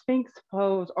cobra, sphinx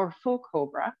pose, or full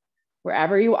cobra.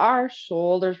 Wherever you are,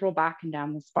 shoulders roll back and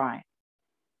down the spine.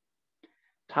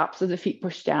 Tops of the feet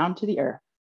push down to the earth.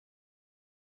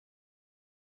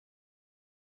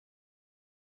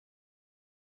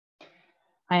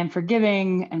 I am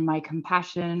forgiving, and my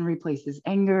compassion replaces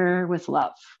anger with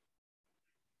love.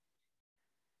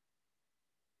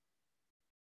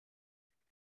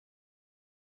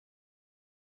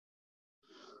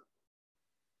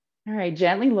 All right,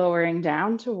 gently lowering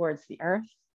down towards the earth.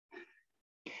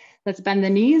 Let's bend the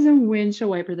knees and windshield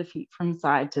wiper the feet from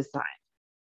side to side.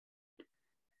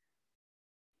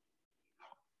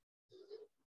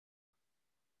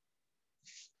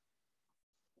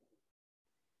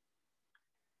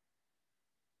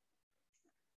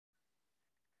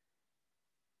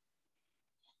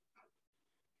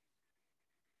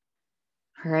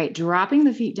 All right, dropping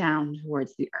the feet down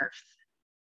towards the earth.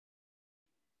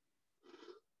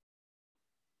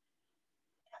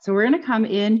 So we're gonna come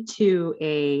into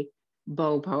a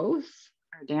bow pose.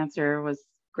 Our dancer was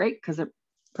great because it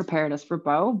prepared us for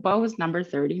bow. Bow is number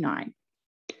 39.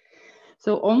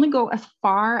 So only go as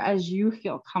far as you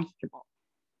feel comfortable.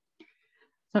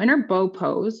 So in our bow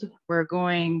pose, we're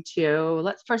going to,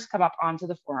 let's first come up onto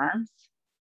the forearms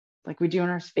like we do in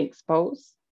our Sphinx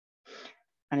pose.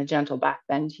 And a gentle back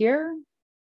bend here.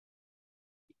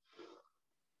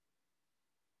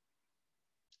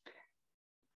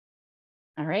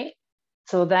 All right.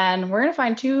 So then we're going to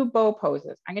find two bow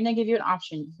poses. I'm going to give you an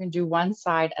option. You can do one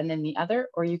side and then the other,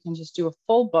 or you can just do a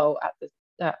full bow at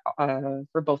the,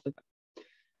 for both of them.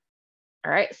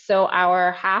 All right, so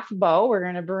our half bow, we're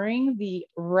going to bring the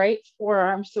right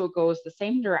forearm so it goes the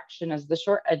same direction as the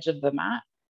short edge of the mat.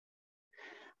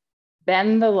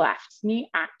 Bend the left knee,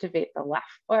 activate the left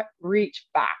foot, reach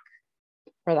back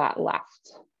for that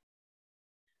left,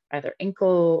 either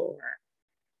ankle or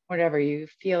whatever you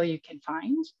feel you can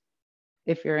find.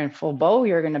 If you're in full bow,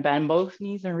 you're going to bend both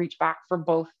knees and reach back for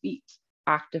both feet.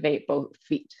 Activate both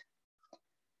feet.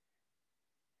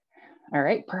 All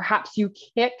right, perhaps you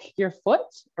kick your foot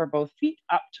or both feet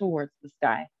up towards the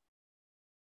sky.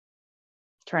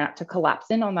 Try not to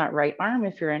collapse in on that right arm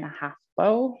if you're in a half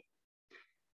bow.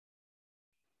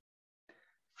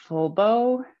 Full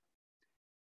bow.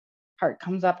 Heart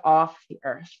comes up off the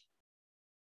earth.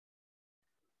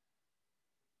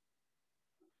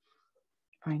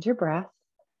 Find your breath.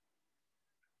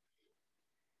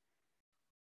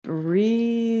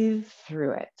 Breathe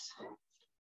through it.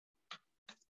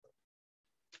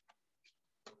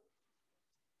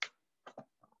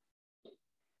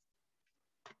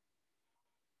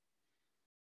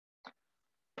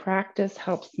 Practice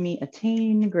helps me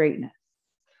attain greatness.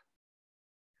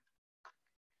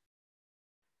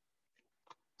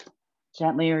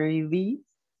 Gently release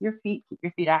your feet. Keep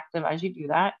your feet active as you do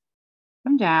that.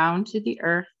 Come down to the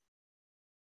earth.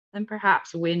 Then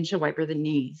perhaps windshield wiper the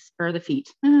knees or the feet.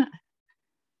 I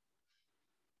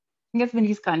guess the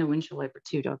knees kind of windshield wiper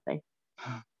too, don't they?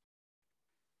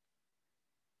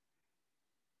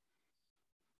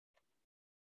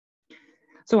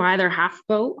 So either half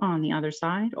bow on the other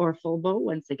side or full bow.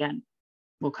 Once again,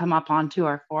 we'll come up onto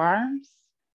our forearms.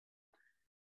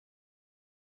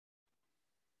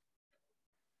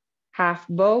 Half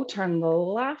bow, turn the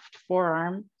left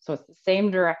forearm so it's the same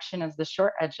direction as the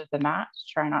short edge of the mat.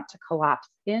 Try not to collapse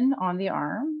in on the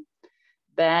arm.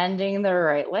 Bending the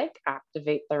right leg,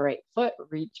 activate the right foot,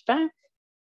 reach back.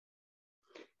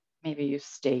 Maybe you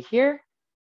stay here,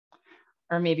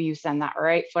 or maybe you send that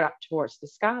right foot up towards the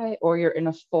sky, or you're in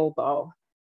a full bow.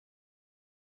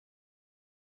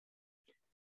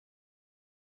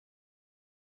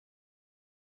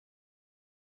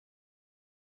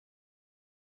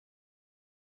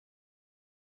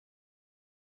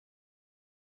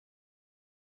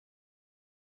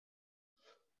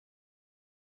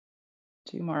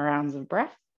 Two more rounds of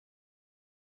breath.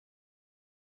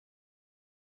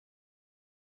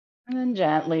 And then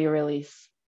gently release.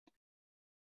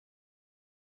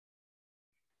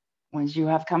 Once you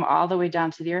have come all the way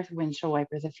down to the earth, windshield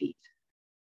wiper the feet.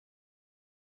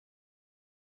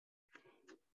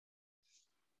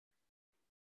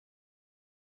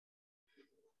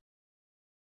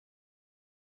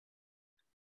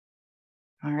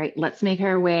 All right, let's make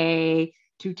our way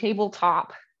to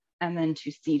tabletop and then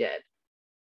to seated.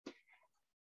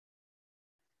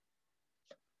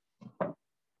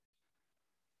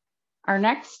 Our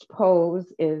next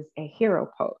pose is a hero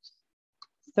pose.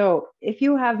 So if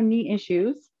you have knee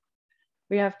issues,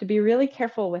 we have to be really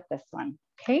careful with this one,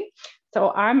 okay?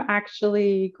 So I'm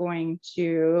actually going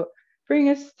to bring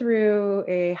us through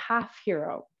a half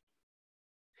hero.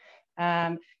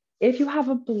 If you have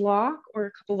a block or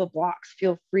a couple of blocks,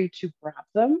 feel free to grab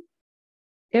them.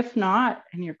 If not,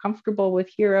 and you're comfortable with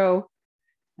hero,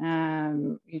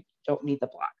 you don't need the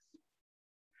blocks.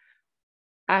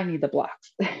 I need the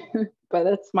blocks, but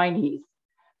that's my knees.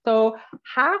 So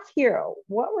half hero,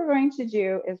 what we're going to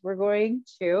do is we'll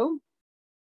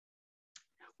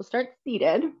start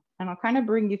seated, and I'll kind of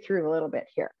bring you through a little bit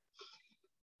here.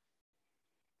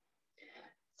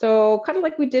 So kind of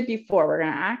like we did before, we're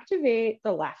going to activate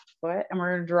the left foot and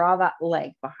we're going to draw that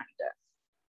leg behind us.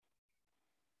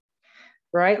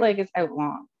 Right leg is out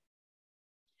long.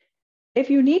 If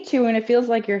you need to, and it feels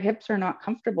like your hips are not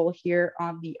comfortable here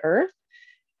on the earth,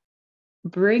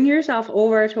 bring yourself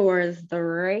over towards the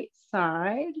right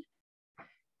side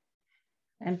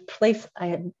and place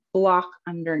a block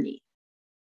underneath.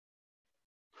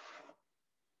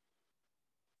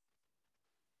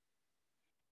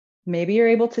 Maybe you're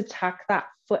able to tuck that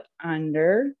foot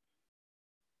under.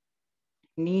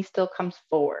 Knee still comes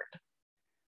forward.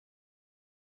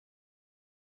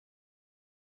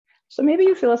 So maybe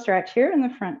you feel a stretch here in the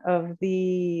front of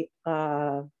the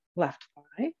left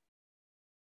thigh.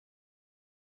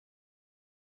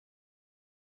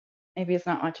 Maybe it's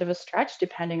not much of a stretch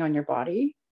depending on your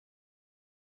body.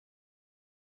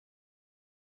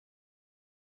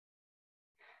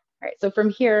 All right, so from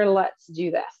here, let's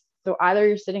do this. So either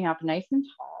you're sitting up nice and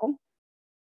tall.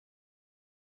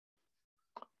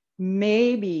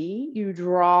 Maybe you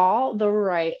draw the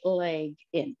right leg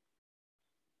in.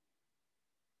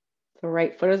 The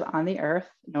right foot is on the earth.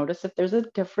 Notice if there's a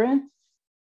difference.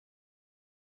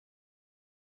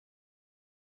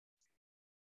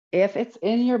 If it's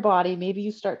in your body, maybe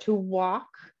you start to walk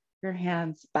your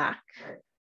hands back.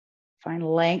 Find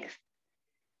length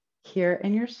here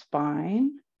in your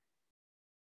spine.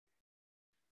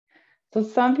 So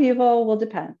some people will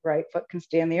depend. Right foot can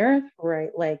stay on the earth,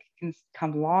 right leg can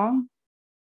come long.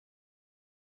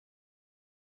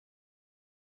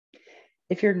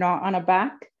 If you're not on a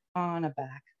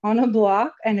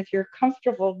block, and if you're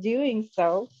comfortable doing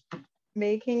so,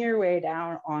 making your way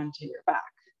down onto your back.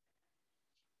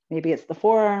 Maybe it's the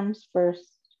forearms first.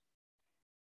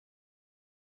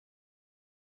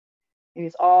 Maybe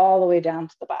it's all the way down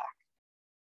to the back.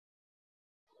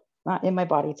 Not in my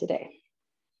body today.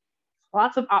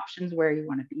 Lots of options where you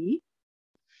want to be.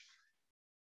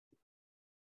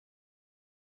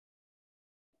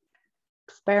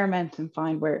 Experiment and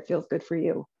find where it feels good for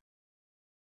you.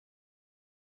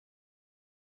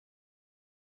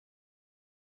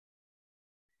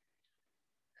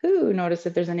 Notice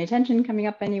if there's any tension coming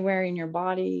up anywhere in your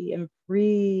body and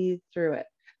breathe through it.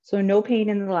 So no pain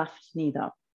in the left knee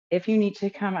though. If you need to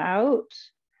come out,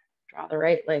 draw the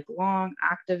right leg long,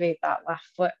 activate that left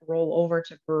foot, roll over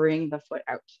to bring the foot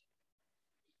out.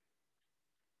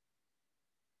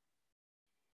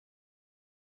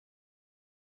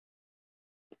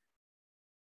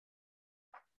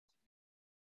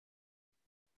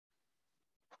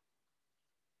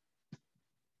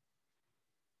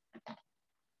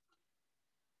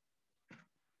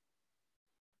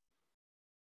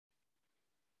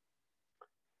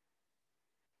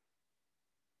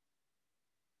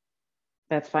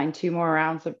 Let's find 2 more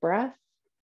rounds of breath.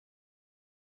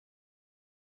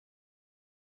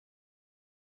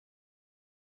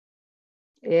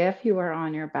 If you are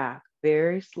on your back,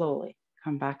 very slowly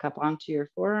come back up onto your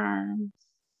forearms.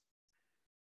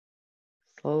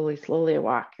 Slowly, slowly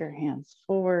walk your hands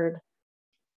forward.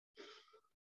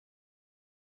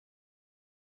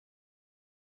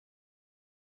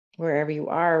 Wherever you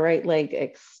are, right leg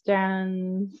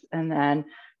extends, and then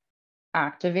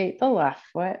activate the left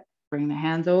foot. Bring the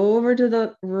hands over to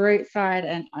the right side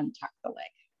and untuck the leg.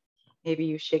 Maybe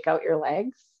you shake out your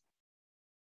legs.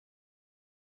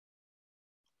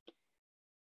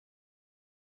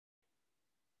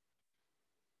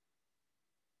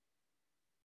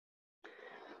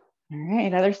 All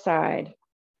right, other side.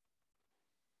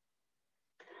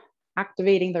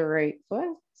 Activating the right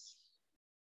foot.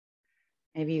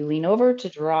 Maybe you lean over to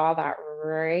draw that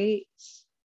right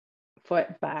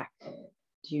foot back.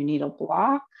 Do you need a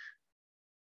block?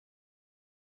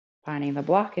 Finding the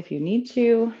block if you need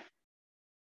to.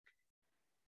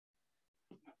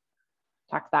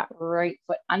 Tuck that right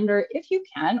foot under if you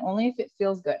can, only if it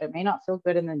feels good. It may not feel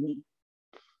good in the knee.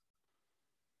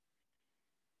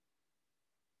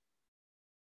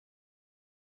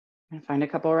 And find a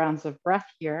couple rounds of breath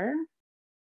here.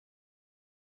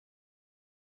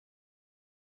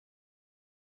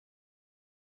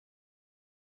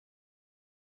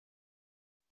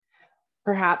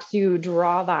 Perhaps you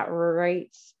draw that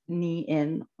right knee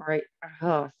in,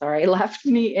 left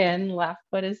knee in, left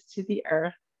foot is to the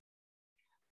earth.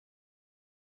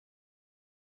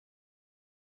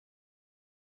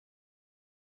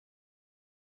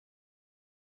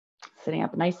 Sitting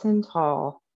up nice and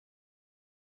tall.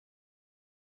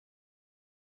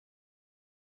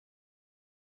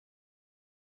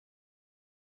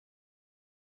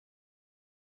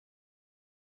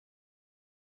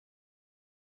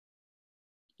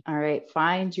 All right,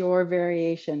 find your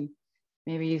variation.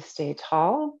 Maybe you stay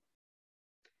tall.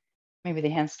 Maybe the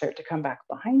hands start to come back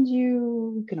behind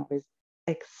you. You can always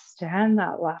extend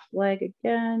that left leg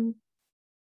again.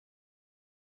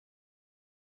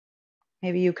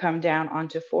 Maybe you come down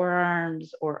onto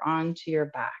forearms or onto your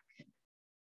back.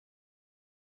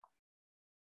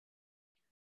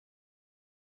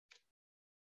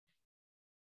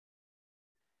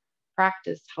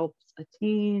 Practice helps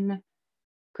attain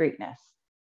greatness.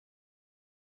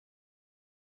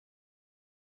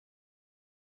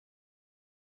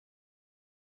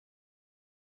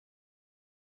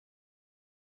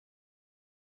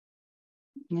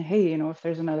 Hey, if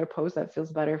there's another pose that feels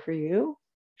better for you,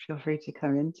 Feel free to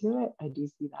come into it. I do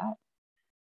see that.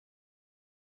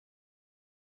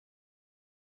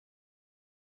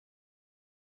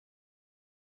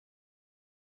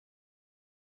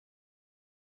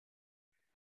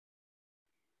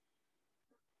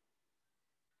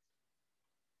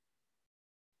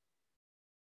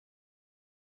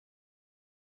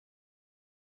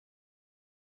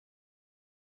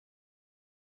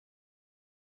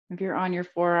 If you're on your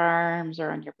forearms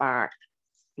or on your back,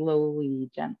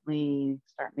 slowly, gently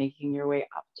start making your way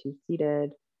up to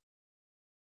seated.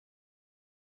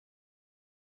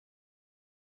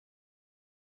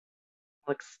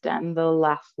 We'll extend the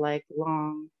left leg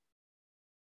long,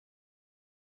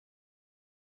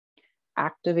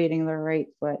 activating the right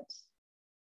foot.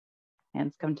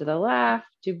 Hands come to the left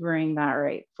to bring that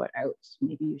right foot out.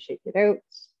 Maybe you shake it out.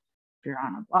 If you're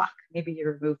on a block, maybe you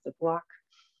remove the block.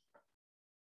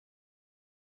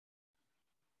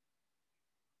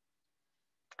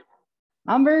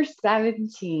 Number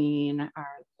 17, our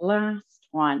last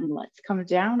one. Let's come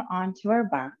down onto our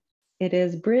back. It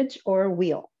is bridge or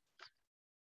wheel.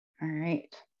 All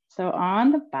right, so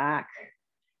on the back,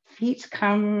 feet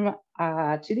come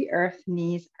to the earth,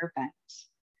 knees are bent.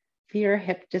 Feet are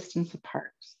hip distance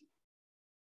apart.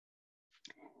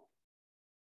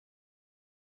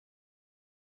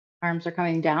 Arms are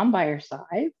coming down by your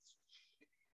sides.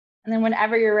 And then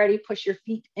whenever you're ready, push your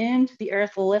feet into the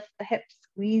earth, lift the hips,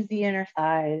 squeeze the inner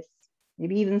thighs,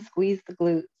 maybe even squeeze the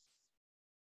glutes.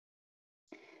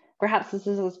 Perhaps this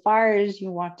is as far as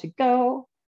you want to go.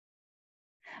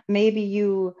 Maybe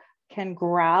you can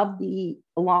grab the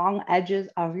long edges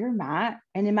of your mat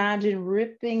and imagine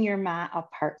ripping your mat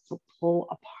apart. So pull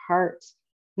apart.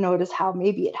 Notice how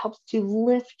maybe it helps to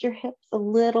lift your hips a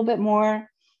little bit more.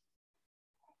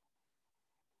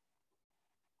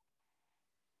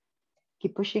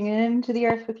 Keep pushing into the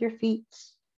earth with your feet.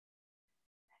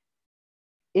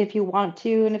 If you want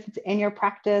to, and if it's in your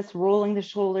practice, rolling the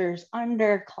shoulders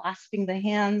under, clasping the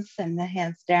hands, send the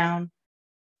hands down.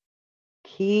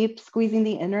 Keep squeezing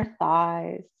the inner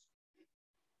thighs.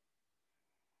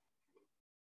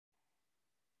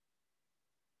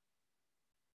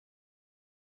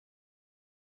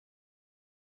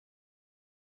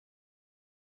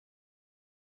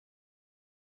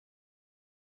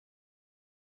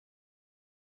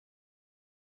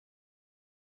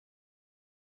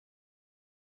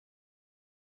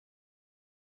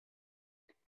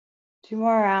 Two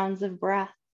more rounds of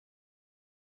breath.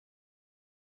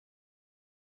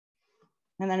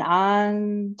 And then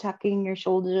untucking your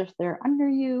shoulders if they're under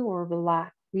you, or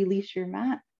relax, release your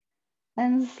mat,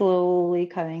 and slowly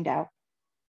coming down.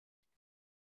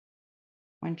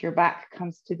 Once your back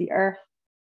comes to the earth,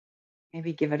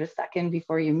 maybe give it a second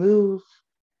before you move.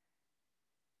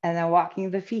 And then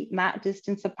walking the feet mat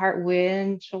distance apart,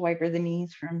 windshield wiper the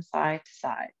knees from side to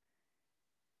side.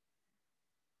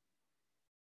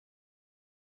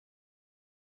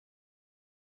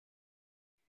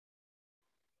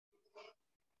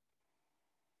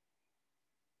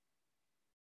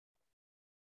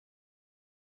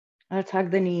 Let's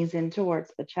hug the knees in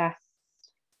towards the chest.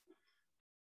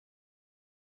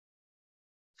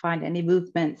 Find any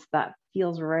movements that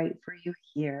feels right for you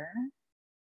here.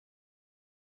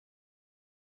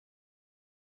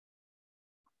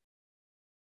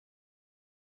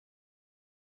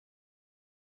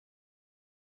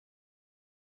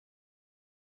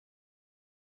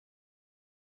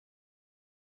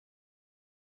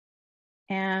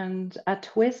 And a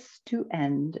twist to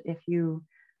end if you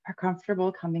are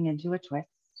comfortable coming into a twist.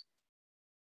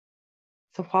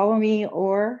 So follow me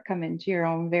or come into your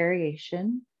own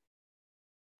variation.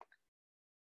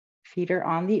 Feet are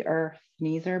on the earth,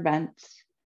 knees are bent.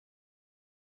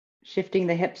 Shifting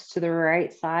the hips to the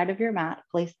right side of your mat,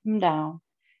 place them down,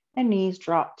 and knees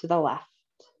drop to the left.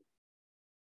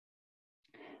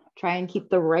 Try and keep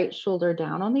the right shoulder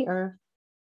down on the earth.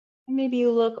 And maybe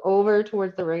you look over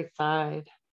towards the right side.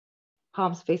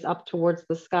 Palms face up towards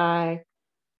the sky,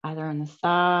 either on the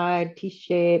side,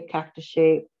 T-shape, cactus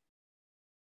shape.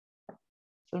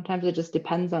 Sometimes it just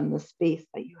depends on the space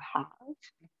that you have.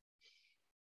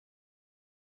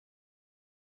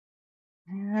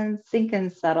 And sink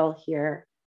and settle here.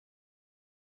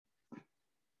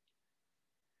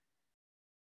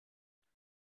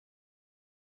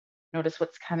 Notice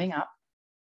what's coming up.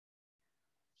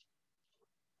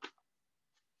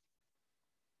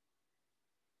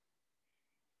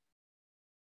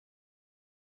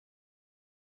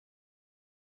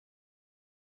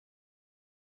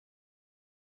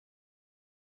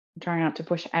 Try not to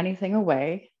push anything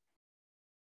away.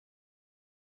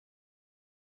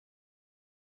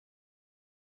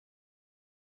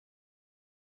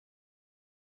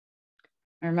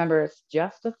 And remember, it's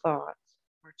just a thought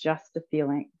or just a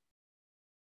feeling.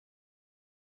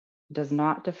 It does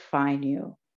not define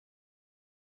you.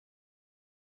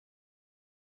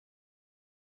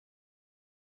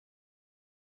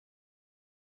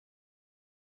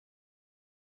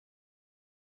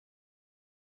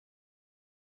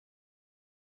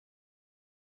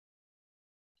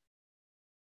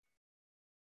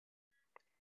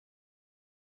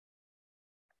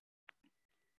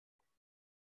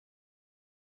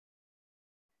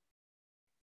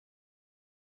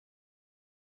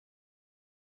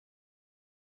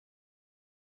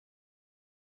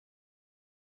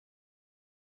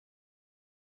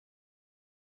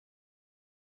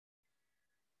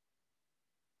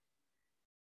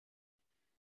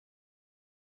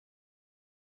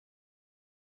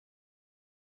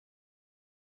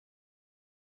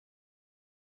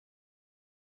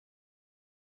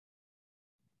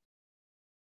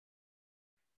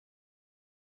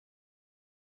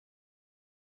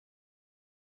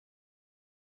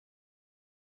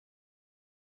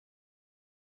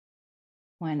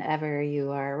 Whenever you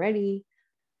are ready,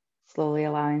 slowly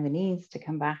allowing the knees to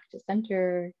come back to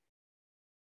center.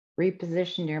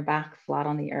 Reposition your back flat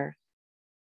on the earth.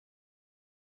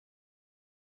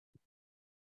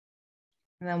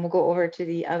 And then we'll go over to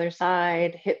the other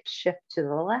side, hips shift to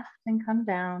the left and come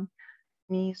down,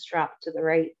 knees drop to the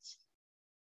right.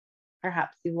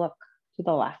 Perhaps you look to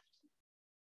the left.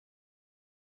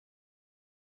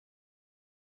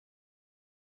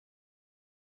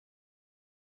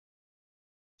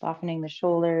 Softening the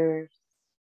shoulders,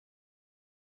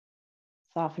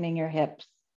 softening your hips.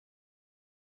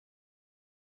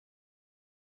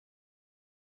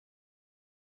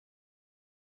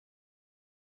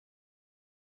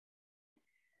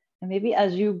 And maybe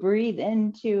as you breathe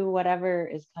into whatever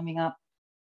is coming up,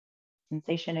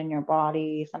 sensation in your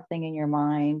body, something in your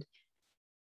mind,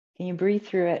 can you breathe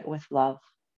through it with love?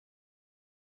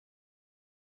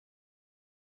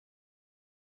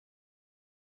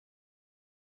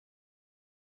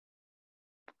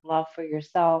 Love for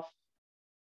yourself,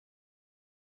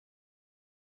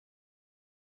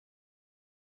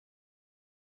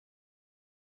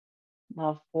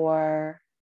 love for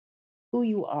who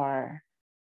you are.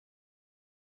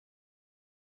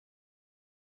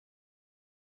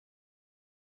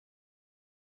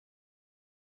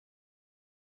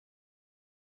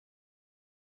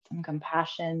 Some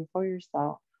compassion for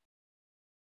yourself.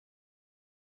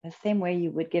 The same way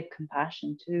you would give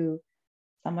compassion to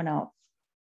someone else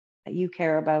that you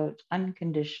care about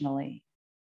unconditionally.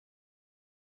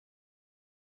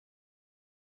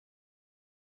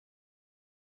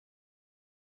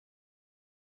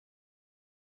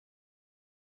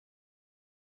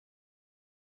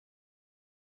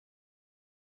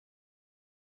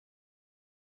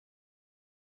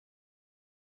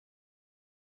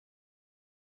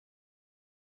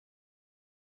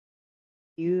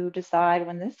 You decide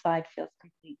when this side feels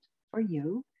complete for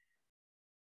you.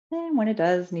 And when it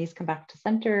does, knees come back to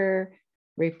center,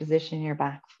 reposition your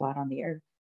back flat on the earth.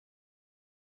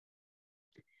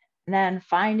 And then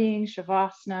finding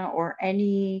Shavasana or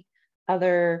any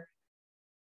other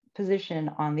position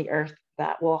on the earth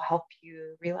that will help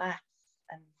you relax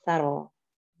and settle,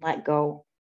 let go.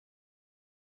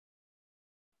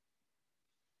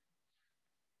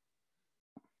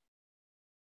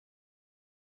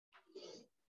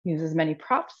 Use as many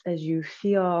props as you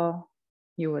feel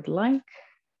you would like.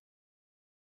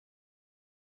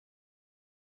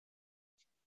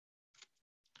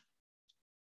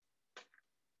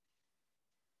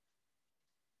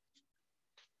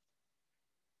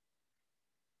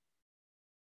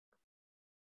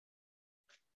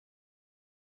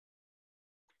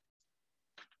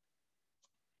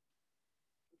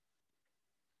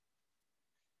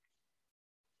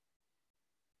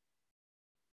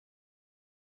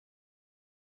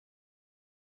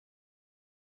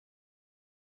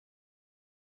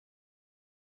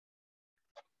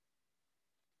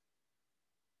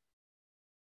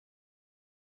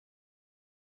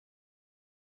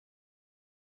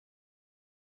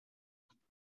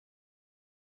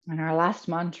 And our last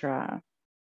mantra,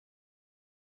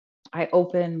 I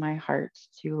open my heart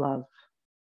to love.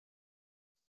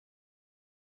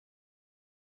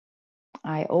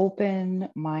 I open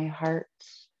my heart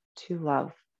to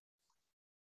love.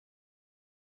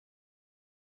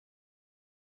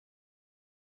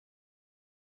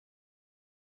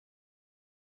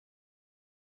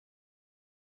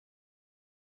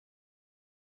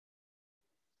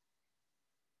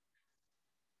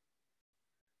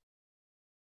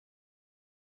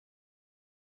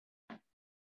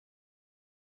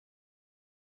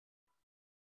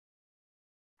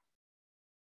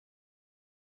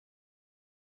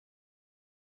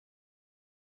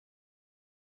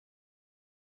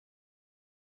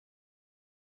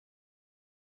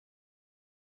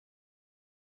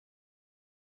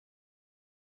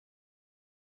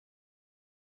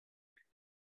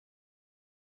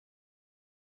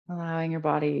 allowing your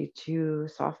body to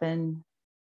soften,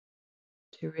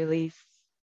 to release,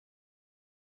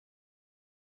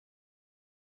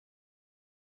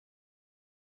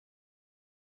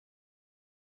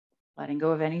 letting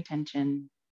go of any tension,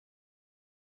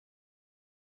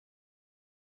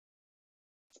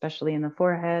 especially in the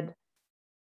forehead,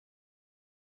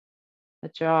 the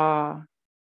jaw,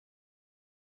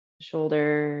 the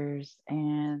shoulders,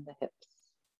 and the hips.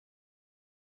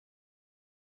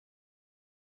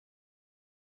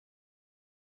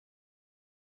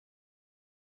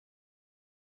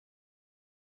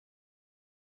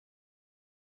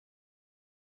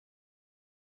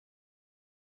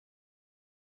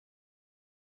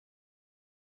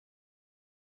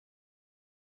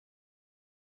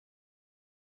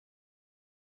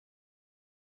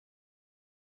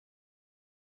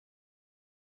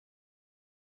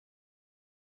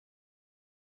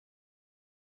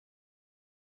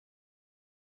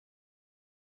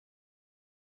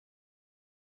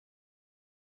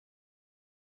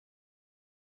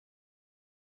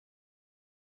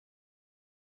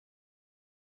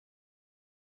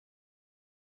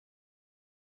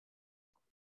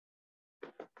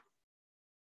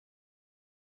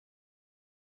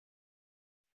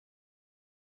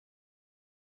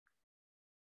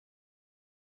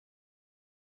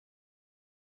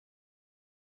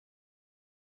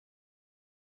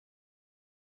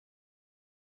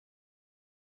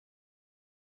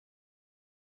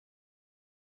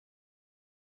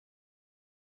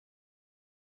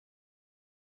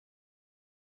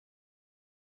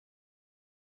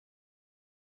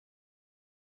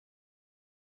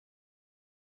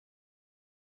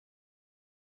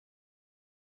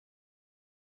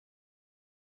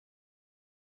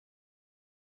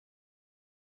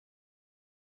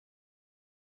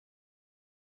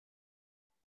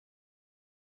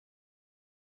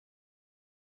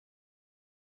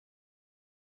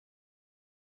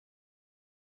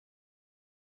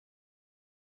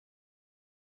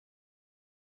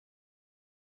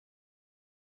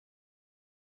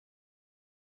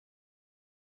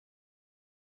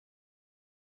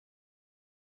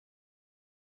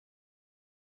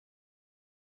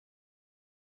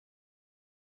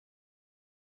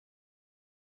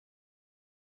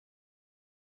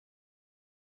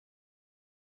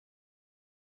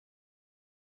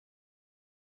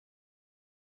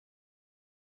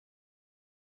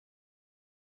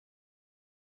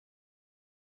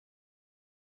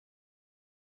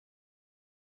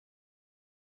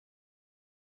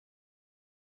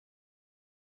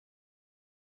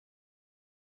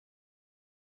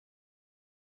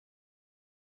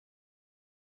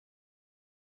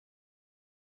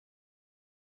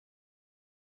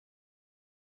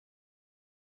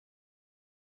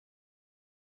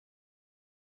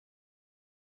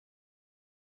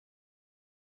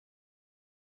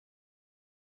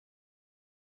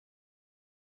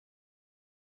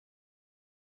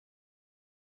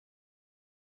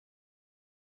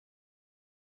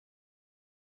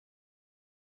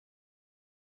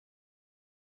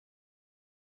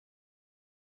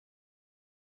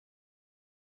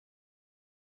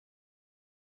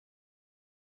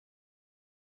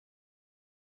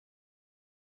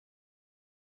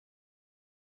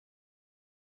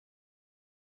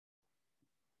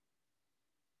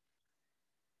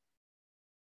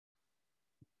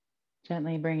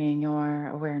 Gently bringing your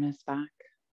awareness back.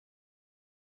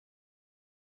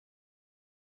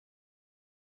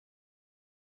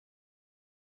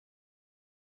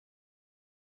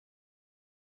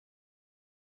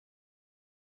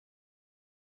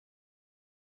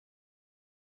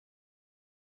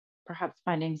 Perhaps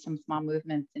finding some small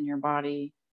movements in your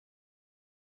body,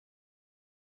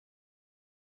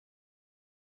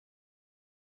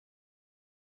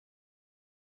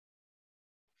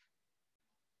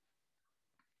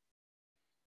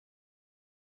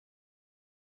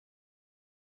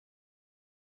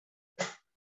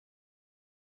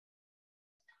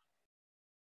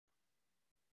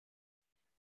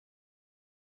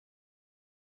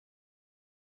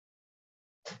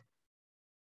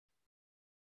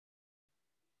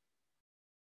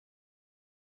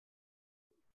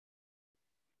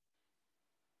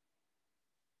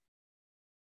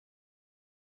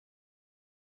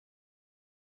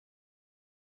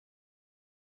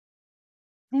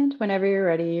 and whenever you're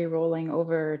ready, rolling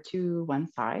over to one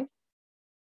side.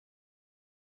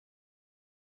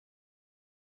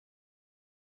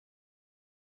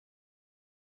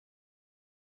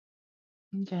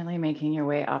 And gently making your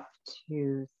way up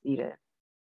to seated.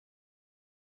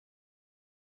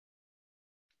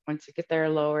 Once you get there,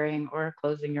 lowering or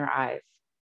closing your eyes.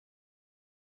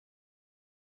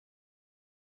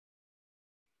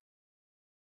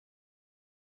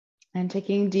 And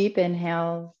taking deep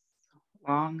inhales,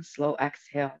 long, slow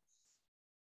exhales.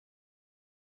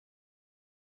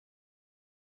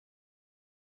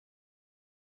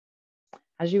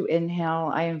 As you inhale,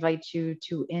 I invite you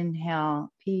to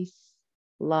inhale peace,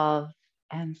 love,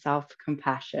 and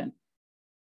self-compassion.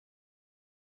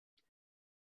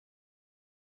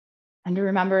 And to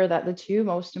remember that the two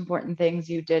most important things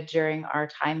you did during our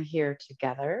time here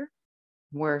together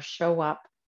were show up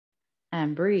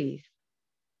and breathe.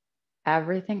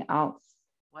 Everything else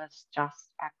was just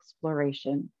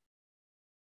exploration.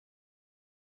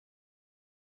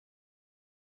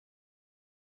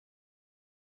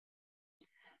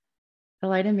 The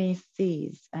light in me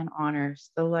sees and honors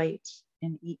the light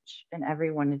in each and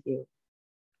every one of you.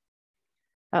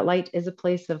 That light is a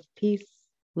place of peace,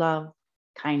 love,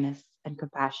 kindness, and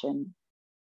compassion.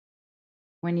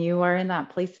 When you are in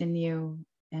that place in you,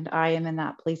 and I am in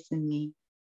that place in me,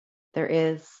 there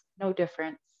is no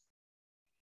difference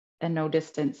and no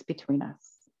distance between us.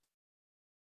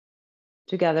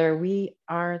 Together, we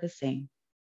are the same.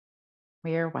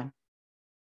 We are one.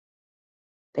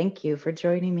 Thank you for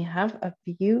joining me. Have a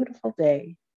beautiful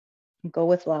day. Go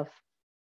with love.